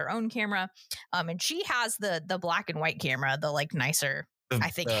behind with her own camera. And she has the black and white camera, the nicer, I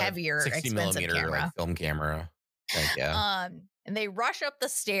think heavier, 60 expensive camera. film camera. And they rush up the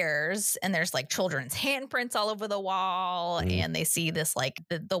stairs, and there's children's handprints all over the wall. And they see this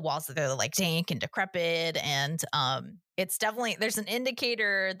the walls that they're dank and decrepit. And it's definitely, there's an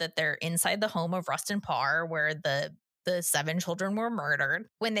indicator that they're inside the home of Rustin Parr, where the the 7 children were murdered.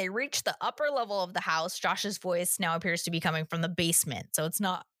 When they reach the upper level of the house, Josh's voice now appears to be coming from the basement. So it's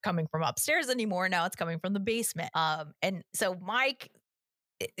not coming from upstairs anymore. Now it's coming from the basement. And so Mike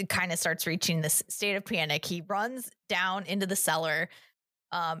it kind of starts reaching this state of panic. He runs down into the cellar,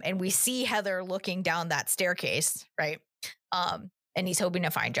 and we see Heather looking down that staircase, right? And he's hoping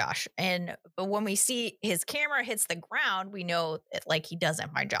to find Josh. But when we see his camera hits the ground, we know that, like, he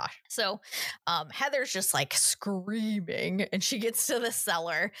doesn't find Josh. So Heather's just like screaming, and she gets to the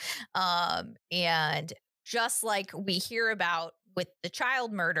cellar. And just like we hear about with the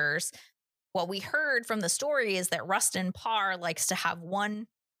child murders, what we heard from the story is that Rustin Parr likes to have one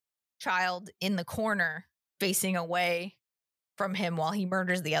child in the corner facing away from him while he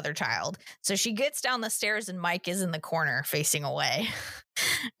murders the other child. So she gets down the stairs and Mike is in the corner facing away.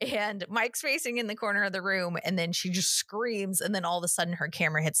 And Mike's facing in the corner of the room, and then she just screams, and then all of a sudden her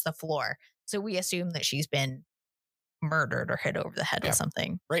camera hits the floor. So we assume that she's been murdered or hit over the head with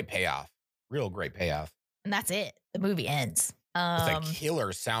something. Great payoff. Real great payoff. And that's it. The movie ends. It's a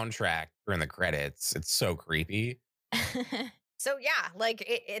killer soundtrack during the credits. It's so creepy. So yeah, like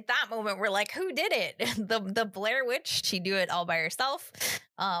at that moment, we're like, who did it? The Blair Witch, she do it all by herself.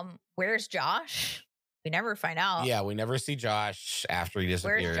 Where's Josh? We never find out. Yeah, we never see Josh after he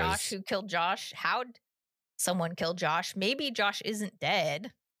disappears. Where's Josh? Who killed Josh? How'd someone kill Josh? Maybe Josh isn't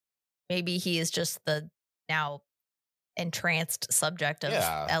dead. Maybe he is just the now entranced subject of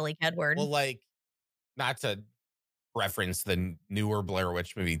Ellie Edward. Well, like, not to reference the newer Blair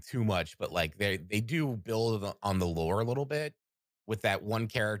Witch movie too much, but like they do build on the lore a little bit with that one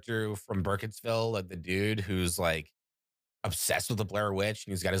character from Burkittsville, like the dude who's like obsessed with the Blair Witch,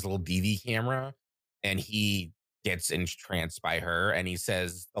 and he's got his little DV camera, and he gets entranced by her, and he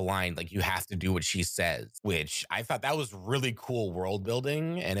says the line like, "You have to do what she says," which I thought that was really cool world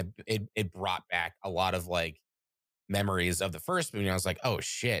building, and it brought back a lot of like memories of the first movie. And I was like, oh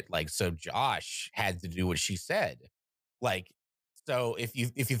shit, like, so Josh had to do what she said. Like, so if you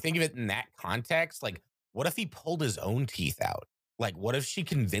think of it in that context, like, what if he pulled his own teeth out? Like, what if she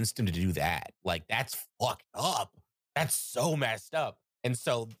convinced him to do that? Like, that's fucked up. That's so messed up. And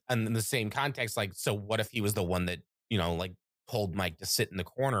so, and in the same context, like, so what if he was the one that, you know, like told Mike to sit in the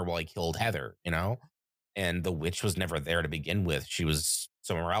corner while he killed Heather, you know? And the witch was never there to begin with. She was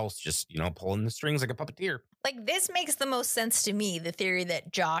somewhere else, just, you know, pulling the strings like a puppeteer. Like, this makes the most sense to me, the theory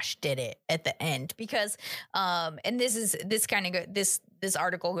that Josh did it at the end, because and this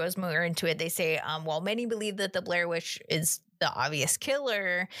article goes more into it. They say, while many believe that the Blair Witch is the obvious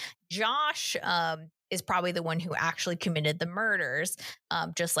killer, Josh is probably the one who actually committed the murders,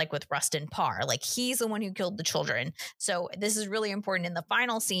 just like with Rustin Parr. Like, he's the one who killed the children. So this is really important in the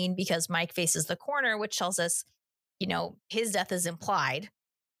final scene, because Mike faces the corner, which tells us, you know, his death is implied.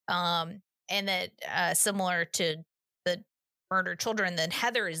 And that similar to the murdered children, then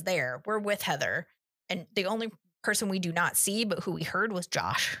Heather is there. We're with Heather. And the only person we do not see, but who we heard, was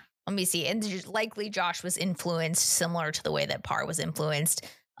Josh. Let me see. And likely Josh was influenced similar to the way that Parr was influenced.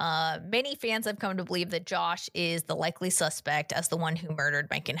 Many fans have come to believe that Josh is the likely suspect as the one who murdered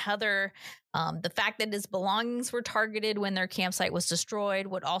Mike and Heather. The fact that his belongings were targeted when their campsite was destroyed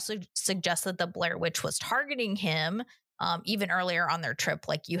would also suggest that the Blair Witch was targeting him even earlier on their trip,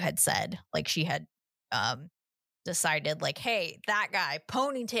 like you had said. Like, she had decided, like, hey, that guy,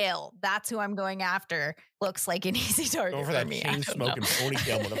 ponytail, that's who I'm going after. Looks like an easy target Go for that chain smoking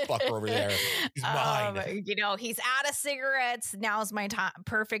ponytail motherfucker over there. He's mine. You know, he's out of cigarettes. Now's my time.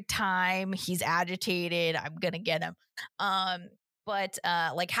 Perfect time. He's agitated. I'm gonna get him. But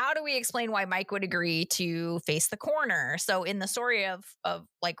like, how do we explain why Mike would agree to face the corner? So in the story of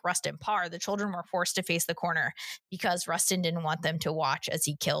like Rustin Parr, the children were forced to face the corner because Rustin didn't want them to watch as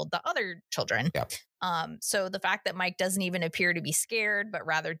he killed the other children. Yep. So the fact that Mike doesn't even appear to be scared, but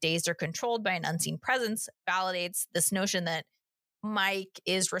rather dazed or controlled by an unseen presence, validates this notion that Mike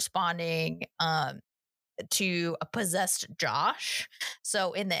is responding to a possessed Josh.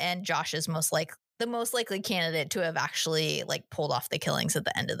 So in the end, Josh is the most likely candidate to have actually like pulled off the killings at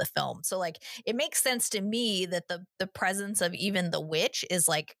the end of the film. So like, it makes sense to me that the presence of even the witch is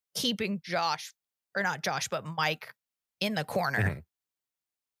like keeping Mike in the corner.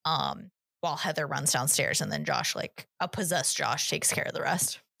 Mm-hmm. While Heather runs downstairs, and then Josh, like a possessed Josh, takes care of the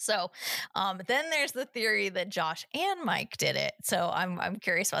rest. So then there's the theory that Josh and Mike did it. So I'm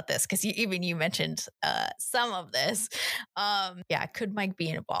curious about this, because you mentioned some of this. Could Mike be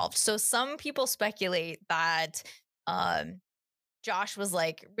involved? So some people speculate that Josh was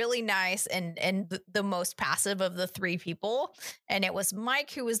like really nice and the most passive of the three people, and it was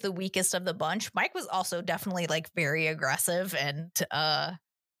Mike who was the weakest of the bunch. Mike was also definitely like very aggressive and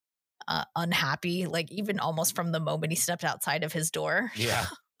unhappy, like even almost from the moment he stepped outside of his door. Yeah.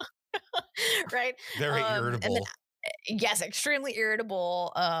 Right. Very irritable. And then, yes, extremely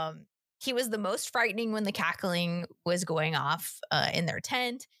irritable. He was the most frightening when the cackling was going off in their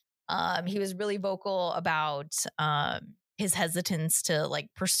tent. He was really vocal about his hesitance to like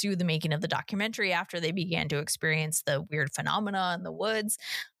pursue the making of the documentary after they began to experience the weird phenomena in the woods.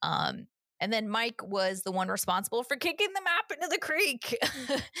 And then Mike was the one responsible for kicking the map into the creek,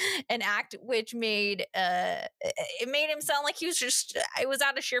 an act which made it made him sound like he was just it was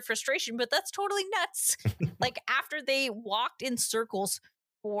out of sheer frustration, but that's totally nuts. Like after they walked in circles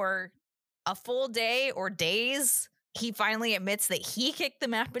for a full day or days, he finally admits that he kicked the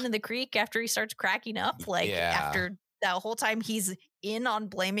map into the creek after he starts cracking up. Like after that whole time he's in on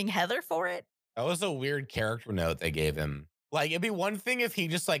blaming Heather for it. That was a weird character note they gave him. Like it'd be one thing if he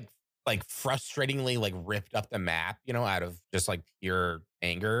just like frustratingly like ripped up the map, you know, out of just like pure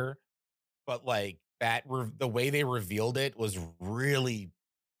anger. But like that the way they revealed it was really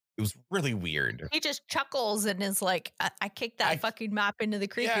weird. He just chuckles and is like, I kicked that fucking map into the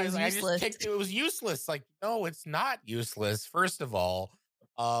creek. Yeah, it was useless. It was useless. Like, no, it's not useless. First of all,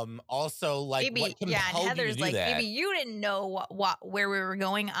 also like maybe, what compelled and Heather's you to do like, that? maybe you didn't know where we were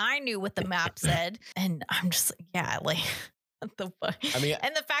going. I knew what the map said. And I'm just like, yeah, like what the fuck? I mean,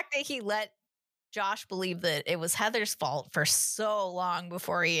 and the fact that he let Josh believe that it was Heather's fault for so long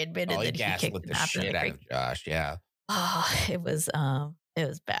before he admitted that he kicked the map shit in the out creek. of Josh. Yeah. Oh, it was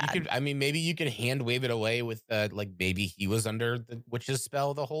bad. Maybe you could hand wave it away with like maybe he was under the witch's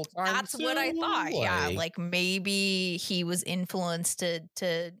spell the whole time. That's what I thought. Yeah, like maybe he was influenced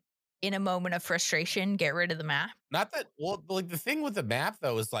to in a moment of frustration get rid of the map. Not that well, like the thing with the map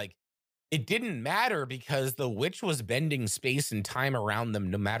though is like it didn't matter because the witch was bending space and time around them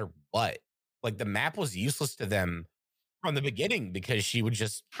no matter what. Like the map was useless to them from the beginning because she would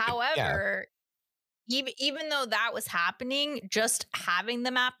just. However, even though that was happening, just having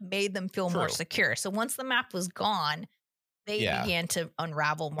the map made them feel more secure. So once the map was gone, they began to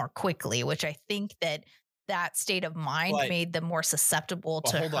unravel more quickly, which I think that state of mind made them more susceptible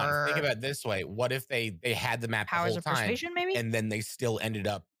to hold her. On. Think about it this way. What if they had the map powers the whole of persuasion, time, maybe? and then they still ended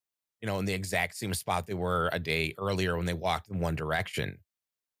up, you know, in the exact same spot they were a day earlier when they walked in one direction?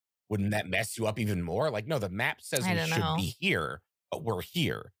 Wouldn't that mess you up even more? Like, no, the map says we should be here, but we're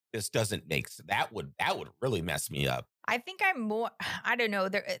here. This doesn't make sense. That would really mess me up. I think I'm more, I don't know.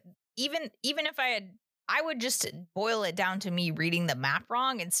 There, even if I would just boil it down to me reading the map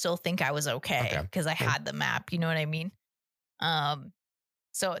wrong and still think I was okay because I had the map. You know what I mean?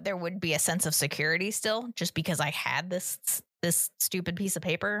 So there would be a sense of security still just because I had this stupid piece of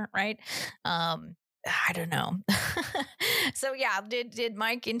paper, right? I don't know. So yeah, did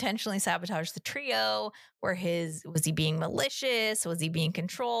Mike intentionally sabotage the trio? Was he being malicious? Was he being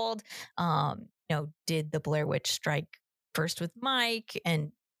controlled? Did the Blair Witch strike first with Mike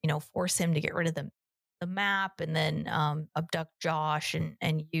and, force him to get rid of the map and then abduct Josh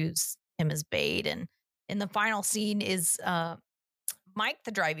and use him as bait? And in the final scene is Mike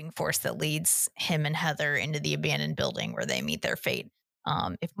the driving force that leads him and Heather into the abandoned building where they meet their fate.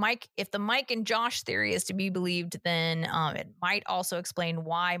 If the Mike and Josh theory is to be believed, then it might also explain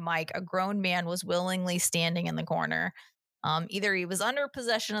why Mike, a grown man, was willingly standing in the corner. Either he was under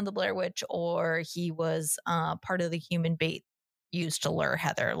possession of the Blair Witch or he was part of the human bait used to lure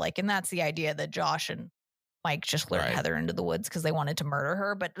Heather. And that's the idea that Josh and Mike just lured Heather into the woods because they wanted to murder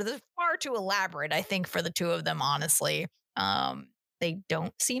her. But it's far too elaborate, I think, for the two of them, honestly. They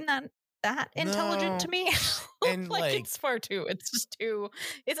don't seem that intelligent to me. And it's far too, it's just too,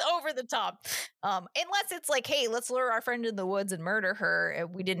 it's over the top. Unless it's like, hey, let's lure our friend in the woods and murder her.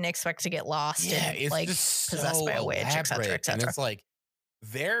 We didn't expect to get lost and it's just possessed so by a witch, etc., etc. And it's like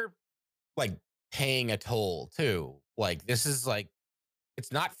they're like paying a toll too. Like this is like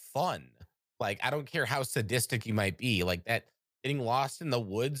it's not fun. Like I don't care how sadistic you might be. Like that getting lost in the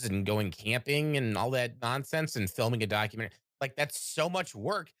woods and going camping and all that nonsense and filming a documentary. Like that's so much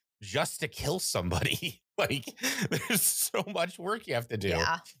work just to kill somebody. Like there's so much work you have to do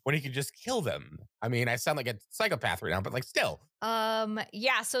when you can just kill them. I mean, I sound like a psychopath right now, but like still.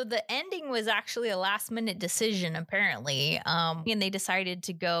 So the ending was actually a last minute decision, apparently. And they decided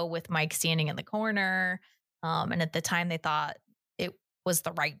to go with Mike standing in the corner. And at the time they thought it was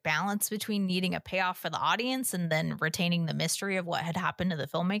the right balance between needing a payoff for the audience and then retaining the mystery of what had happened to the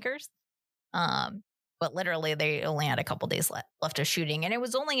filmmakers. But literally they only had a couple days left of shooting, and it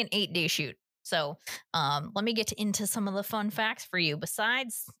was only an 8-day shoot. So let me get into some of the fun facts for you.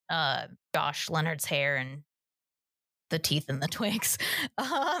 Besides Josh Leonard's hair and the teeth and the twigs.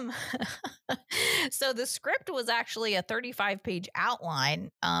 So the script was actually a 35-page outline,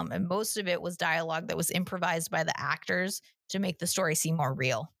 and most of it was dialogue that was improvised by the actors to make the story seem more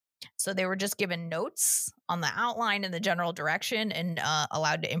real. So they were just given notes on the outline and the general direction and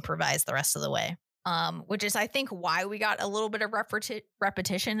allowed to improvise the rest of the way, which is, I think, why we got a little bit of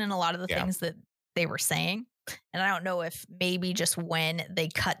repetition in a lot of the things that they were saying. And I don't know if maybe just when they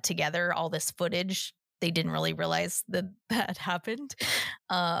cut together all this footage, they didn't really realize that that happened.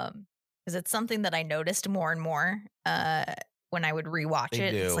 Because it's something that I noticed more and more when I would rewatch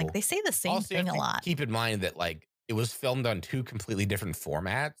it. It's like they say the same thing a lot. Keep in mind that like it was filmed on two completely different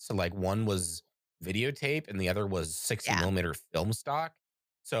formats. So like one was videotape and the other was 60 millimeter film stock.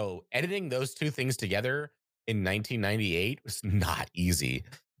 So editing those two things together in 1998 was not easy,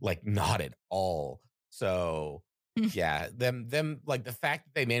 like not at all. So yeah, them like the fact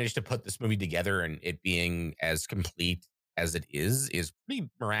that they managed to put this movie together and it being as complete as it is pretty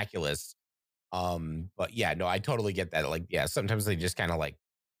miraculous. But yeah, no, I totally get that. Like, yeah, sometimes they just kind of like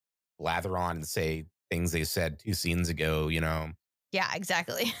lather on and say things they said 2 scenes ago, you know? Yeah,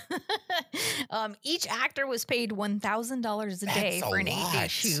 exactly. Each actor was paid $1,000 a day for an 8-day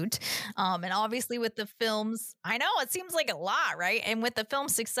shoot. And obviously with the films, I know it seems like a lot, right? And with the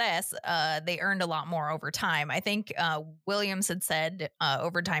film's success, they earned a lot more over time. I think Williams had said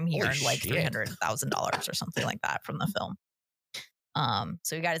over time he earned like $300,000 or something like that from the film.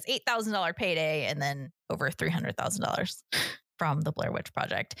 So he got his $8,000 payday and then over $300,000 from the Blair Witch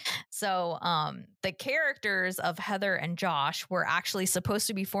Project. So the characters of Heather and Josh were actually supposed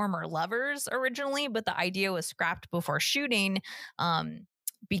to be former lovers originally, but the idea was scrapped before shooting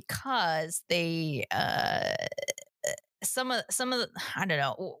because they some of the, I don't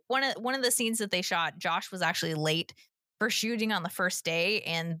know, one of the scenes that they shot, Josh was actually late for shooting on the first day,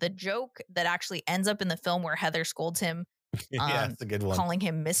 and the joke that actually ends up in the film where Heather scolds him, yeah, that's a good one, calling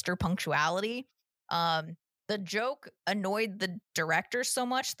him Mr. Punctuality. The joke annoyed the director so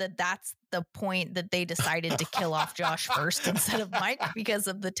much that that's the point that they decided to kill off Josh first instead of Mike because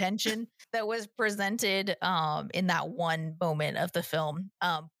of the tension that was presented in that one moment of the film.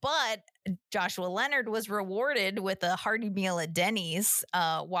 But Joshua Leonard was rewarded with a hearty meal at Denny's,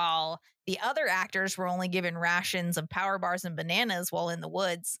 while the other actors were only given rations of power bars and bananas while in the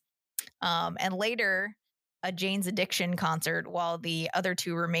woods. And later, a Jane's Addiction concert while the other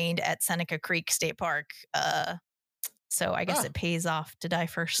two remained at Seneca Creek State Park. So I guess it pays off to die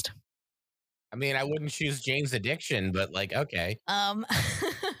first. I mean, I wouldn't choose Jane's Addiction, but like, okay. So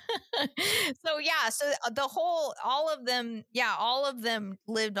all of them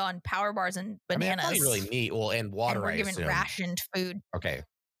lived on power bars and bananas. I mean, really neat. Well, and water, and were given rationed food. Okay.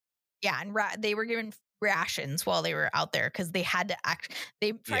 Yeah, and they were given rations while they were out there because they had to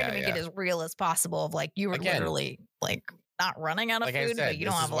they tried to make it as real as possible, of like you were literally like not running out of food, but you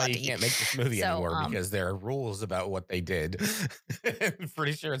don't have a lot to eat. You can't make this movie anymore because there are rules about what they did. I'm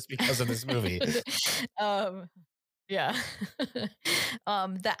pretty sure it's because of this movie. Yeah.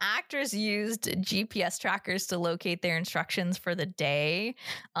 The actors used GPS trackers to locate their instructions for the day.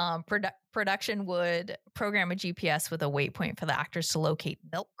 Production would program a GPS with a waypoint for the actors to locate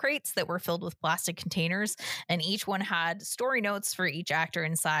milk crates that were filled with plastic containers, and each one had story notes for each actor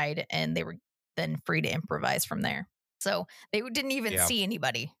inside, and they were then free to improvise from there. So they didn't even see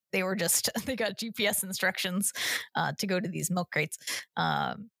anybody. They were just, they got GPS instructions to go to these milk crates.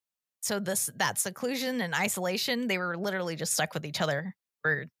 So that seclusion and isolation, they were literally just stuck with each other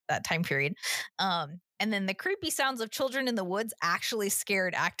for that time period. And then the creepy sounds of children in the woods actually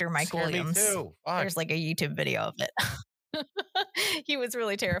scared actor Mike Williams. Me too. There's like a YouTube video of it. He was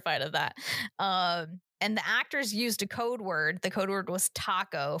really terrified of that. And the actors used a code word. The code word was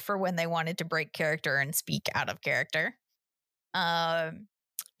taco for when they wanted to break character and speak out of character.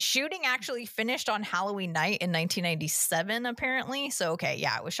 Shooting actually finished on Halloween night in 1997, apparently. So, okay,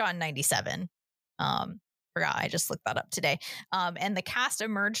 yeah, it was shot in 97. Forgot, I just looked that up today. And the cast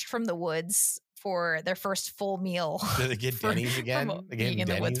emerged from the woods for their first full meal. Did they get Denny's again? Being in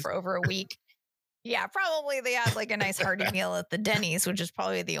the woods for over a week. Yeah, probably they had like a nice hearty meal at the Denny's, which is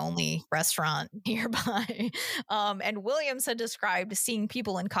probably the only restaurant nearby. And Williams had described seeing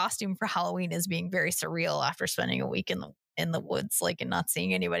people in costume for Halloween as being very surreal after spending a week in the woods, like, and not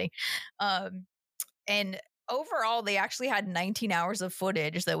seeing anybody. And overall, they actually had 19 hours of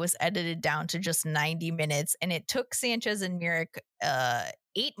footage that was edited down to just 90 minutes. And it took Sanchez and Myrick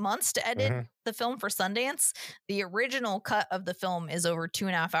 8 months to edit the film for Sundance. The original cut of the film is over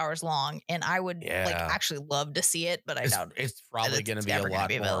 2.5 hours long. And I would like actually love to see it, but I doubt it's probably going to be a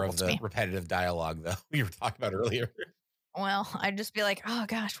lot more of the repetitive dialogue, though, we were talking about earlier. Well, I'd just be like, oh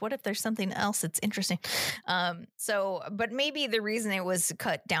gosh, what if there's something else that's interesting? But maybe the reason it was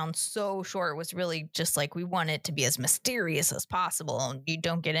cut down so short was really just like we want it to be as mysterious as possible, and you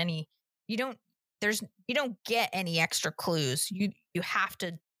don't get any extra clues. You have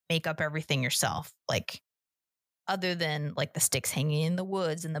to make up everything yourself, like other than like the sticks hanging in the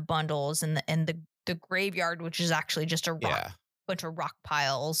woods and the bundles and the graveyard, which is actually just a bunch of rock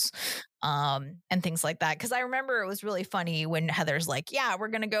piles and things like that. Because I remember it was really funny when Heather's like, yeah, we're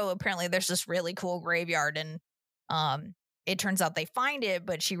gonna go, apparently there's this really cool graveyard, and it turns out they find it,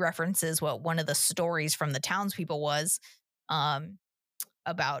 but she references what one of the stories from the townspeople was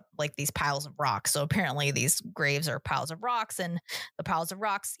about like these piles of rocks. So apparently these graves are piles of rocks, and the piles of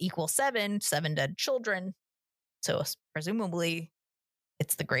rocks equal seven dead children. So presumably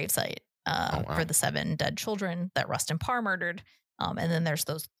it's the gravesite for the 7 dead children that Rustin Parr murdered. And then there's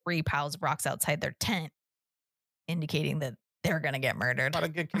those 3 piles of rocks outside their tent, indicating that they're going to get murdered. A lot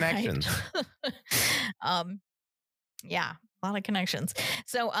of good connections. Right? Yeah, a lot of connections.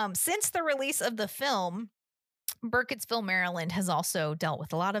 So since the release of the film, Burkittsville, Maryland has also dealt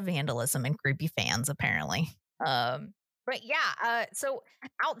with a lot of vandalism and creepy fans, apparently. But yeah, so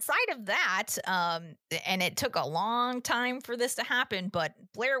outside of that, and it took a long time for this to happen, but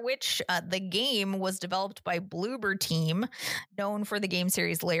Blair Witch, the game, was developed by Bloober Team, known for the game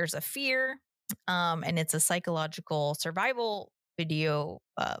series Layers of Fear. And it's a psychological survival video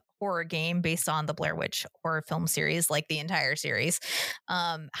horror game based on the Blair Witch horror film series, like the entire series.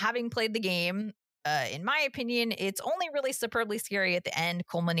 Having played the game, in my opinion, it's only really superbly scary at the end,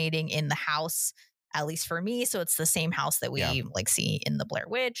 culminating in the house, at least for me. So it's the same house that we like see in the Blair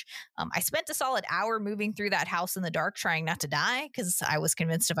Witch. I spent a solid hour moving through that house in the dark, trying not to die, because I was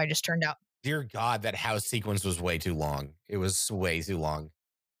convinced if I just turned out. Dear God, that house sequence was way too long. It was way too long.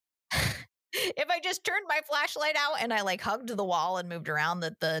 If I just turned my flashlight out and I like hugged the wall and moved around,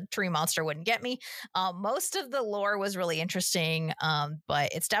 that the tree monster wouldn't get me. Most of the lore was really interesting, but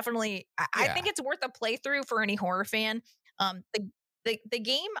it's definitely, I think it's worth a playthrough for any horror fan. The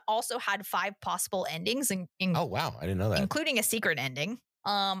game also had 5 possible endings. Oh, wow. I didn't know that. Including a secret ending.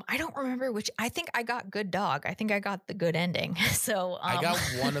 I don't remember which. I think I got Good Dog. I think I got the good ending. So I got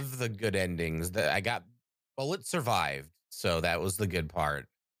one of the good endings. That I got Bullet survived. So that was the good part.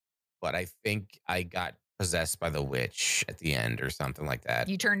 But I think I got possessed by the witch at the end or something like that.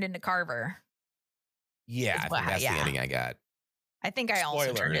 You turned into Carver. Yeah, I think that's the ending I got. I think I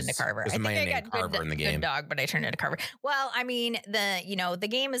also turned into Carver. I think I got Carver in the game. Good Dog, but I turned into Carver. Well, I mean, the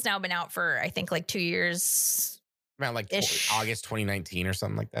game has now been out for, I think, like 2 years. Around like August 2019 or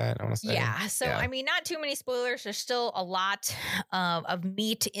something like that, I want to say. Yeah. So, I mean, not too many spoilers. There's still a lot of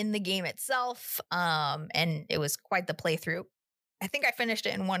meat in the game itself. And it was quite the playthrough. I think I finished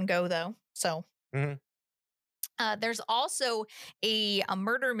it in one go, though. So there's also a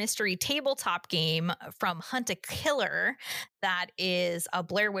murder mystery tabletop game from Hunt a Killer that is a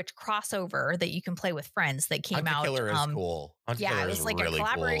Blair Witch crossover that you can play with friends that came out. Hunt a Killer is cool. It was like really a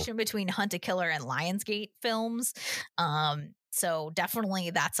collaboration between Hunt a Killer and Lionsgate Films. So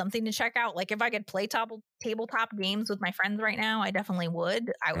definitely that's something to check out. Like if I could play tabletop games with my friends right now, I definitely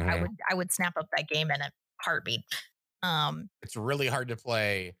would. I would snap up that game in a heartbeat. It's really hard to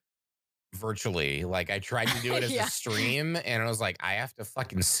play virtually. Like I tried to do it as a stream, and I was like, I have to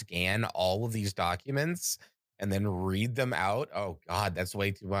fucking scan all of these documents and then read them out. Oh God, that's way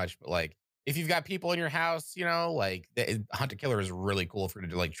too much. But like, if you've got people in your house, you know, like Hunt a Killer is really cool for to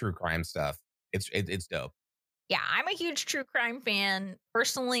do like true crime stuff. It's dope. Yeah, I'm a huge true crime fan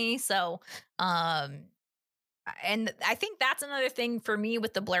personally. So, and I think that's another thing for me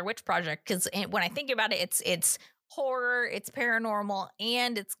with the Blair Witch Project, because when I think about it, it's horror, it's paranormal,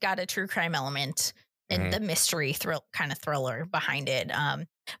 and it's got a true crime element and the mystery thriller behind it.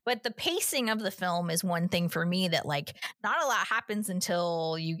 But the pacing of the film is one thing for me that like not a lot happens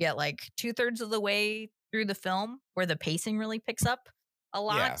until you get like 2/3 of the way through the film, where the pacing really picks up a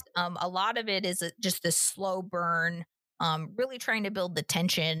lot. A lot of it is just this slow burn, really trying to build the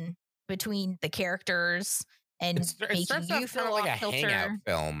tension between the characters and making you feel like a kilter. hangout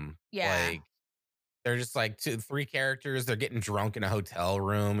film. Yeah. Like, they're just like 2-3 characters. They're getting drunk in a hotel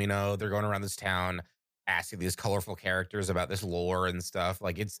room. You know, they're going around this town asking these colorful characters about this lore and stuff.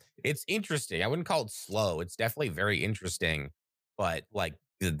 Like it's interesting. I wouldn't call it slow. It's definitely very interesting, but like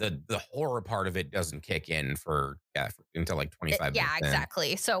the horror part of it doesn't kick in until like 25 minutes. Yeah,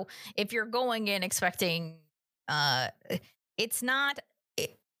 exactly. So if you're going in expecting, it's not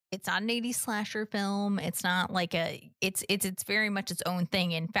an 80s slasher film. It's not like it's very much its own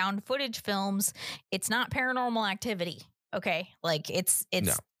thing. In found footage films, it's not Paranormal Activity. Okay. Like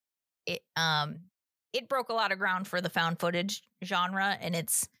it broke a lot of ground for the found footage genre, and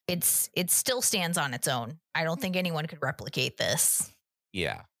it still stands on its own. I don't think anyone could replicate this.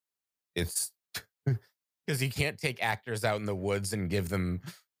 Yeah. It's because you can't take actors out in the woods and give them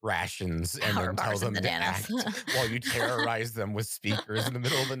rations and Power then tell bars and them to act bananas. while you terrorize them with speakers in the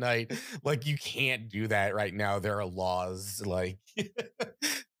middle of the night. Like, you can't do that right now. There are laws. Like, it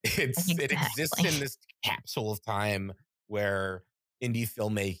exists in this capsule of time where indie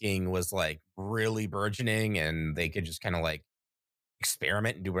filmmaking was like really burgeoning, and they could just kind of like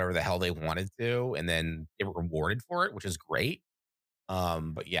experiment and do whatever the hell they wanted to, and then get rewarded for it, which is great.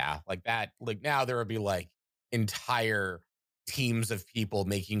 But yeah, like that, like now there would be like entire teams of people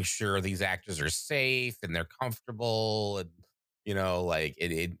making sure these actors are safe and they're comfortable, and like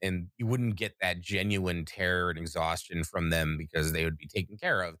and you wouldn't get that genuine terror and exhaustion from them because they would be taken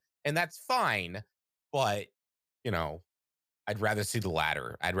care of, and that's fine. But I'd rather see the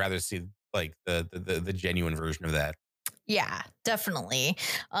latter. I'd rather see like the genuine version of that. Yeah, definitely.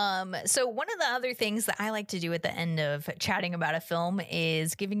 So one of the other things that I like to do at the end of chatting about a film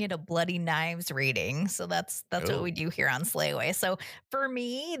is giving it a bloody knives rating. So that's what we do here on Slayaway. So for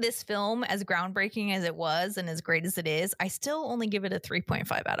me, this film, as groundbreaking as it was and as great as it is, I still only give it a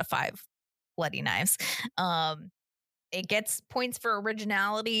 3.5 out of 5 bloody knives. It gets points for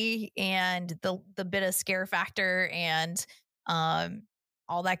originality and the bit of scare factor and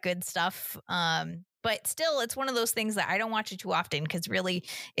all that good stuff. But still, it's one of those things that I don't watch it too often because really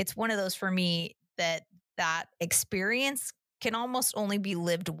it's one of those for me that experience can almost only be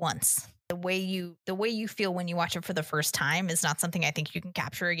lived once. The way you feel when you watch it for the first time is not something I think you can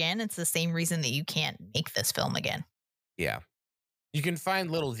capture again. It's the same reason that you can't make this film again. Yeah. You can find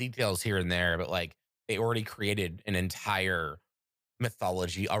little details here and there, but like they already created an entire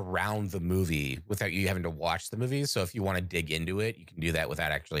mythology around the movie without you having to watch the movie. So if you want to dig into it, you can do that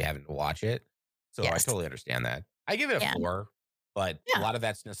without actually having to watch it. So yes. I totally understand that. I give it a 4, but a lot of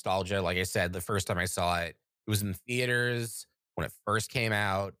that's nostalgia. Like I said, the first time I saw it, it was in theaters when it first came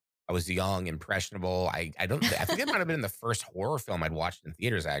out. I was young, impressionable. I think it might have been the first horror film I'd watched in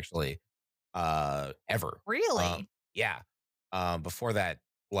theaters actually, ever. Really? Yeah. Before that,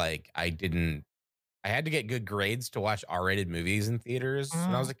 like I had to get good grades to watch R-rated movies in theaters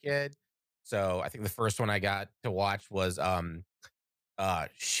when I was a kid. So I think the first one I got to watch was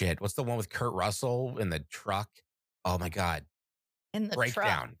what's the one with Kurt Russell in the truck? Oh my God. In the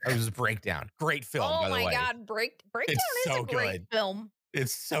Breakdown. truck. It was Breakdown. Great film, by the way. Oh my God. Breakdown is a great film.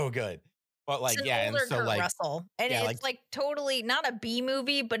 It's so good. But like, it's yeah. older And so Kurt like, Russell. And it's like totally not a B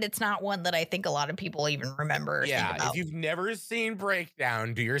movie, but it's not one that I think a lot of people even remember. Yeah. If you've never seen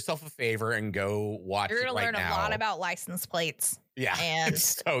Breakdown, do yourself a favor and go watch it right now. You're going to learn a lot about license plates. Yeah. And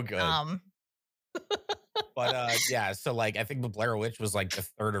it's so good. But yeah, so like I think the Blair Witch was like the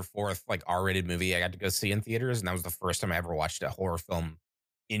 3rd or 4th like R-rated movie I got to go see in theaters, and that was the first time I ever watched a horror film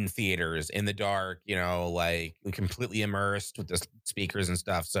in theaters in the dark, like completely immersed with the speakers and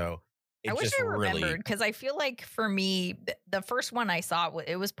stuff. So I wish I remembered because I feel like for me, the first one I saw,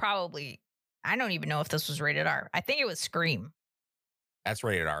 it was probably, I don't even know if this was rated R. I think it was Scream. That's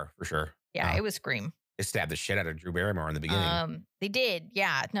rated R for sure. Yeah, it was Scream. They stabbed the shit out of Drew Barrymore in the beginning. They did.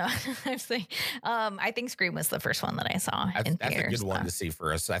 Yeah. No, I think Scream was the first one that I saw in theaters. That's a good one to see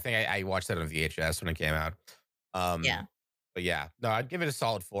first. I think I watched that on VHS when it came out. Yeah. But yeah, no, I'd give it a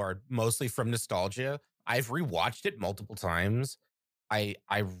solid 4, mostly from nostalgia. I've rewatched it multiple times.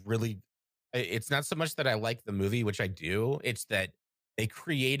 It's not so much that I like the movie, which I do. It's that they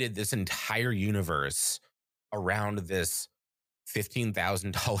created this entire universe around this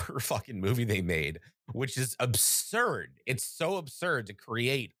 $15,000 fucking movie they made, which is absurd. It's so absurd to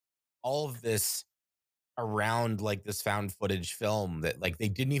create all of this around like this found footage film that like they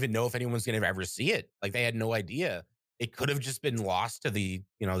didn't even know if anyone's going to ever see it. Like they had no idea. It could have just been lost to the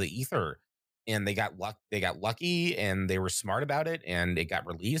ether, and they got lucky and they were smart about it, and it got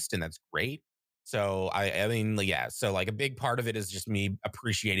released, and that's great. So I mean, yeah. So like a big part of it is just me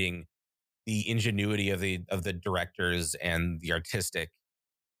appreciating the ingenuity of the directors and the artistic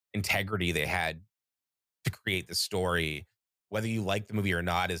integrity they had to create the story. Whether you like the movie or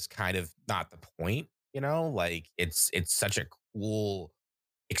not is kind of not the point, like it's such a cool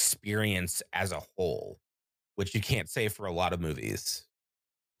experience as a whole, which you can't say for a lot of movies.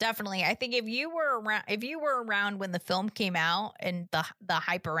 Definitely. I think if you were around when the film came out and the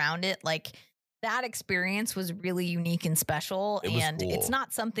hype around it, like that experience was really unique and special. And cool. It's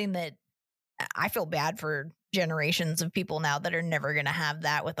not something that I feel bad for generations of people now that are never going to have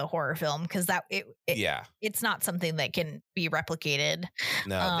that with a horror film, because it's not something that can be replicated.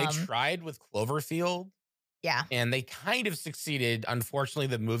 No, they tried with Cloverfield. Yeah. And they kind of succeeded. Unfortunately,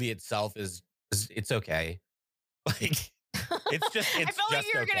 the movie itself is It's okay. Like it's just I felt like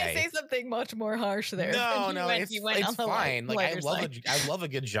you were okay. gonna say something much more harsh there. No, It's fine. Like lighter side. I love a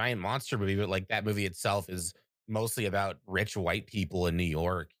good giant monster movie, but like that movie itself is mostly about rich white people in New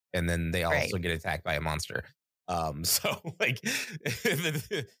York, and then they also Right. get attacked by a monster. So like,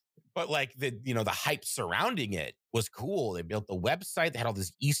 but like the hype surrounding it was cool. They built the website. They had all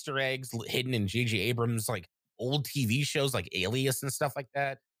these Easter eggs hidden in J.J. Abrams like old TV shows like Alias and stuff like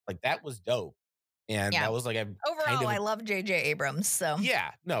that. Like that was dope, and Yeah. that was like a kind Overall, of I love J.J. Abrams. So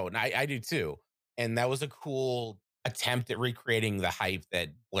yeah, no, and I do too. And that was a cool attempt at recreating the hype that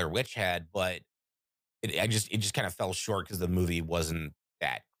Blair Witch had, but it just kind of fell short because the movie wasn't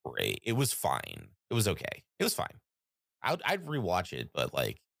that great. It was fine. It was okay. It was fine. I'd rewatch it, but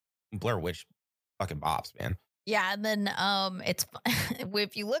like Blair Witch fucking bops, man. yeah, and then it's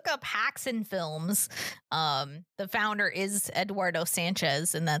if you look up Haxan Films, the founder is Eduardo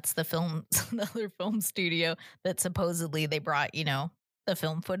Sanchez, and that's the other film studio that supposedly they brought the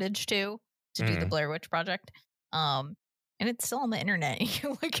film footage to do the Blair Witch Project. And it's still on the internet. You can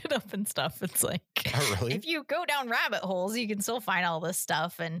look it up and stuff. It's like, Oh, really? if you go down rabbit holes, you can still find all this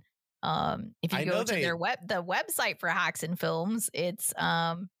stuff. And if you go to the website for Haxan Films, it's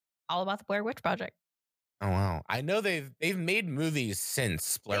all about the Blair Witch Project. Oh wow! I know they've made movies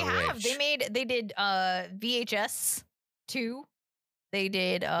since Blair Witch. They did VHS 2. They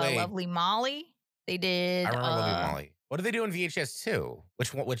did Lovely Molly. They did. I remember Lovely Molly. What did they do in VHS 2?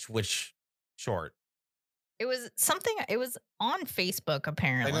 Which one? Which short? It was something. It was on Facebook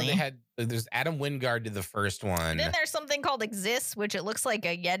apparently. I know they had. There's Adam Wingard did the first one. And then there's something called Exists, which it looks like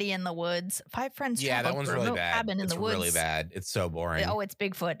a Yeti in the woods. 5 friends. Yeah, that one's really bad. Cabin in it's the woods. really bad. It's so boring. Oh, it's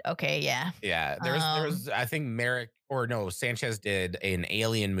Bigfoot. Okay, yeah. Yeah, there's I think Sanchez did an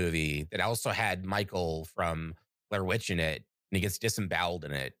alien movie that also had Michael from Blair Witch in it, and he gets disemboweled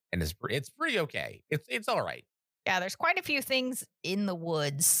in it, and it's pretty okay. It's all right. Yeah, there's quite a few things in the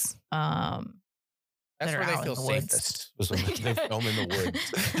woods. That's where they feel safest. Was when they film in the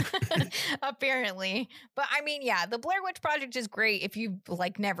woods. Apparently. But I mean, yeah, the Blair Witch Project is great. If you've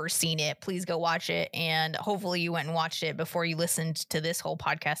never seen it, please go watch it. And hopefully you went and watched it before you listened to this whole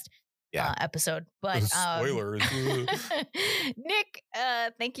podcast episode. But spoilers. Nick,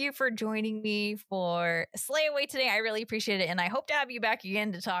 thank you for joining me for Slay Away today. I really appreciate it. And I hope to have you back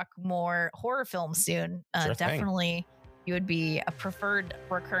again to talk more horror films soon. Sure definitely you would be a preferred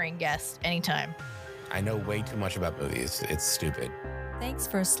recurring guest anytime. I know way too much about movies. It's stupid. Thanks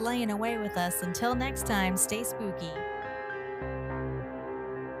for slaying away with us. Until next time, stay spooky.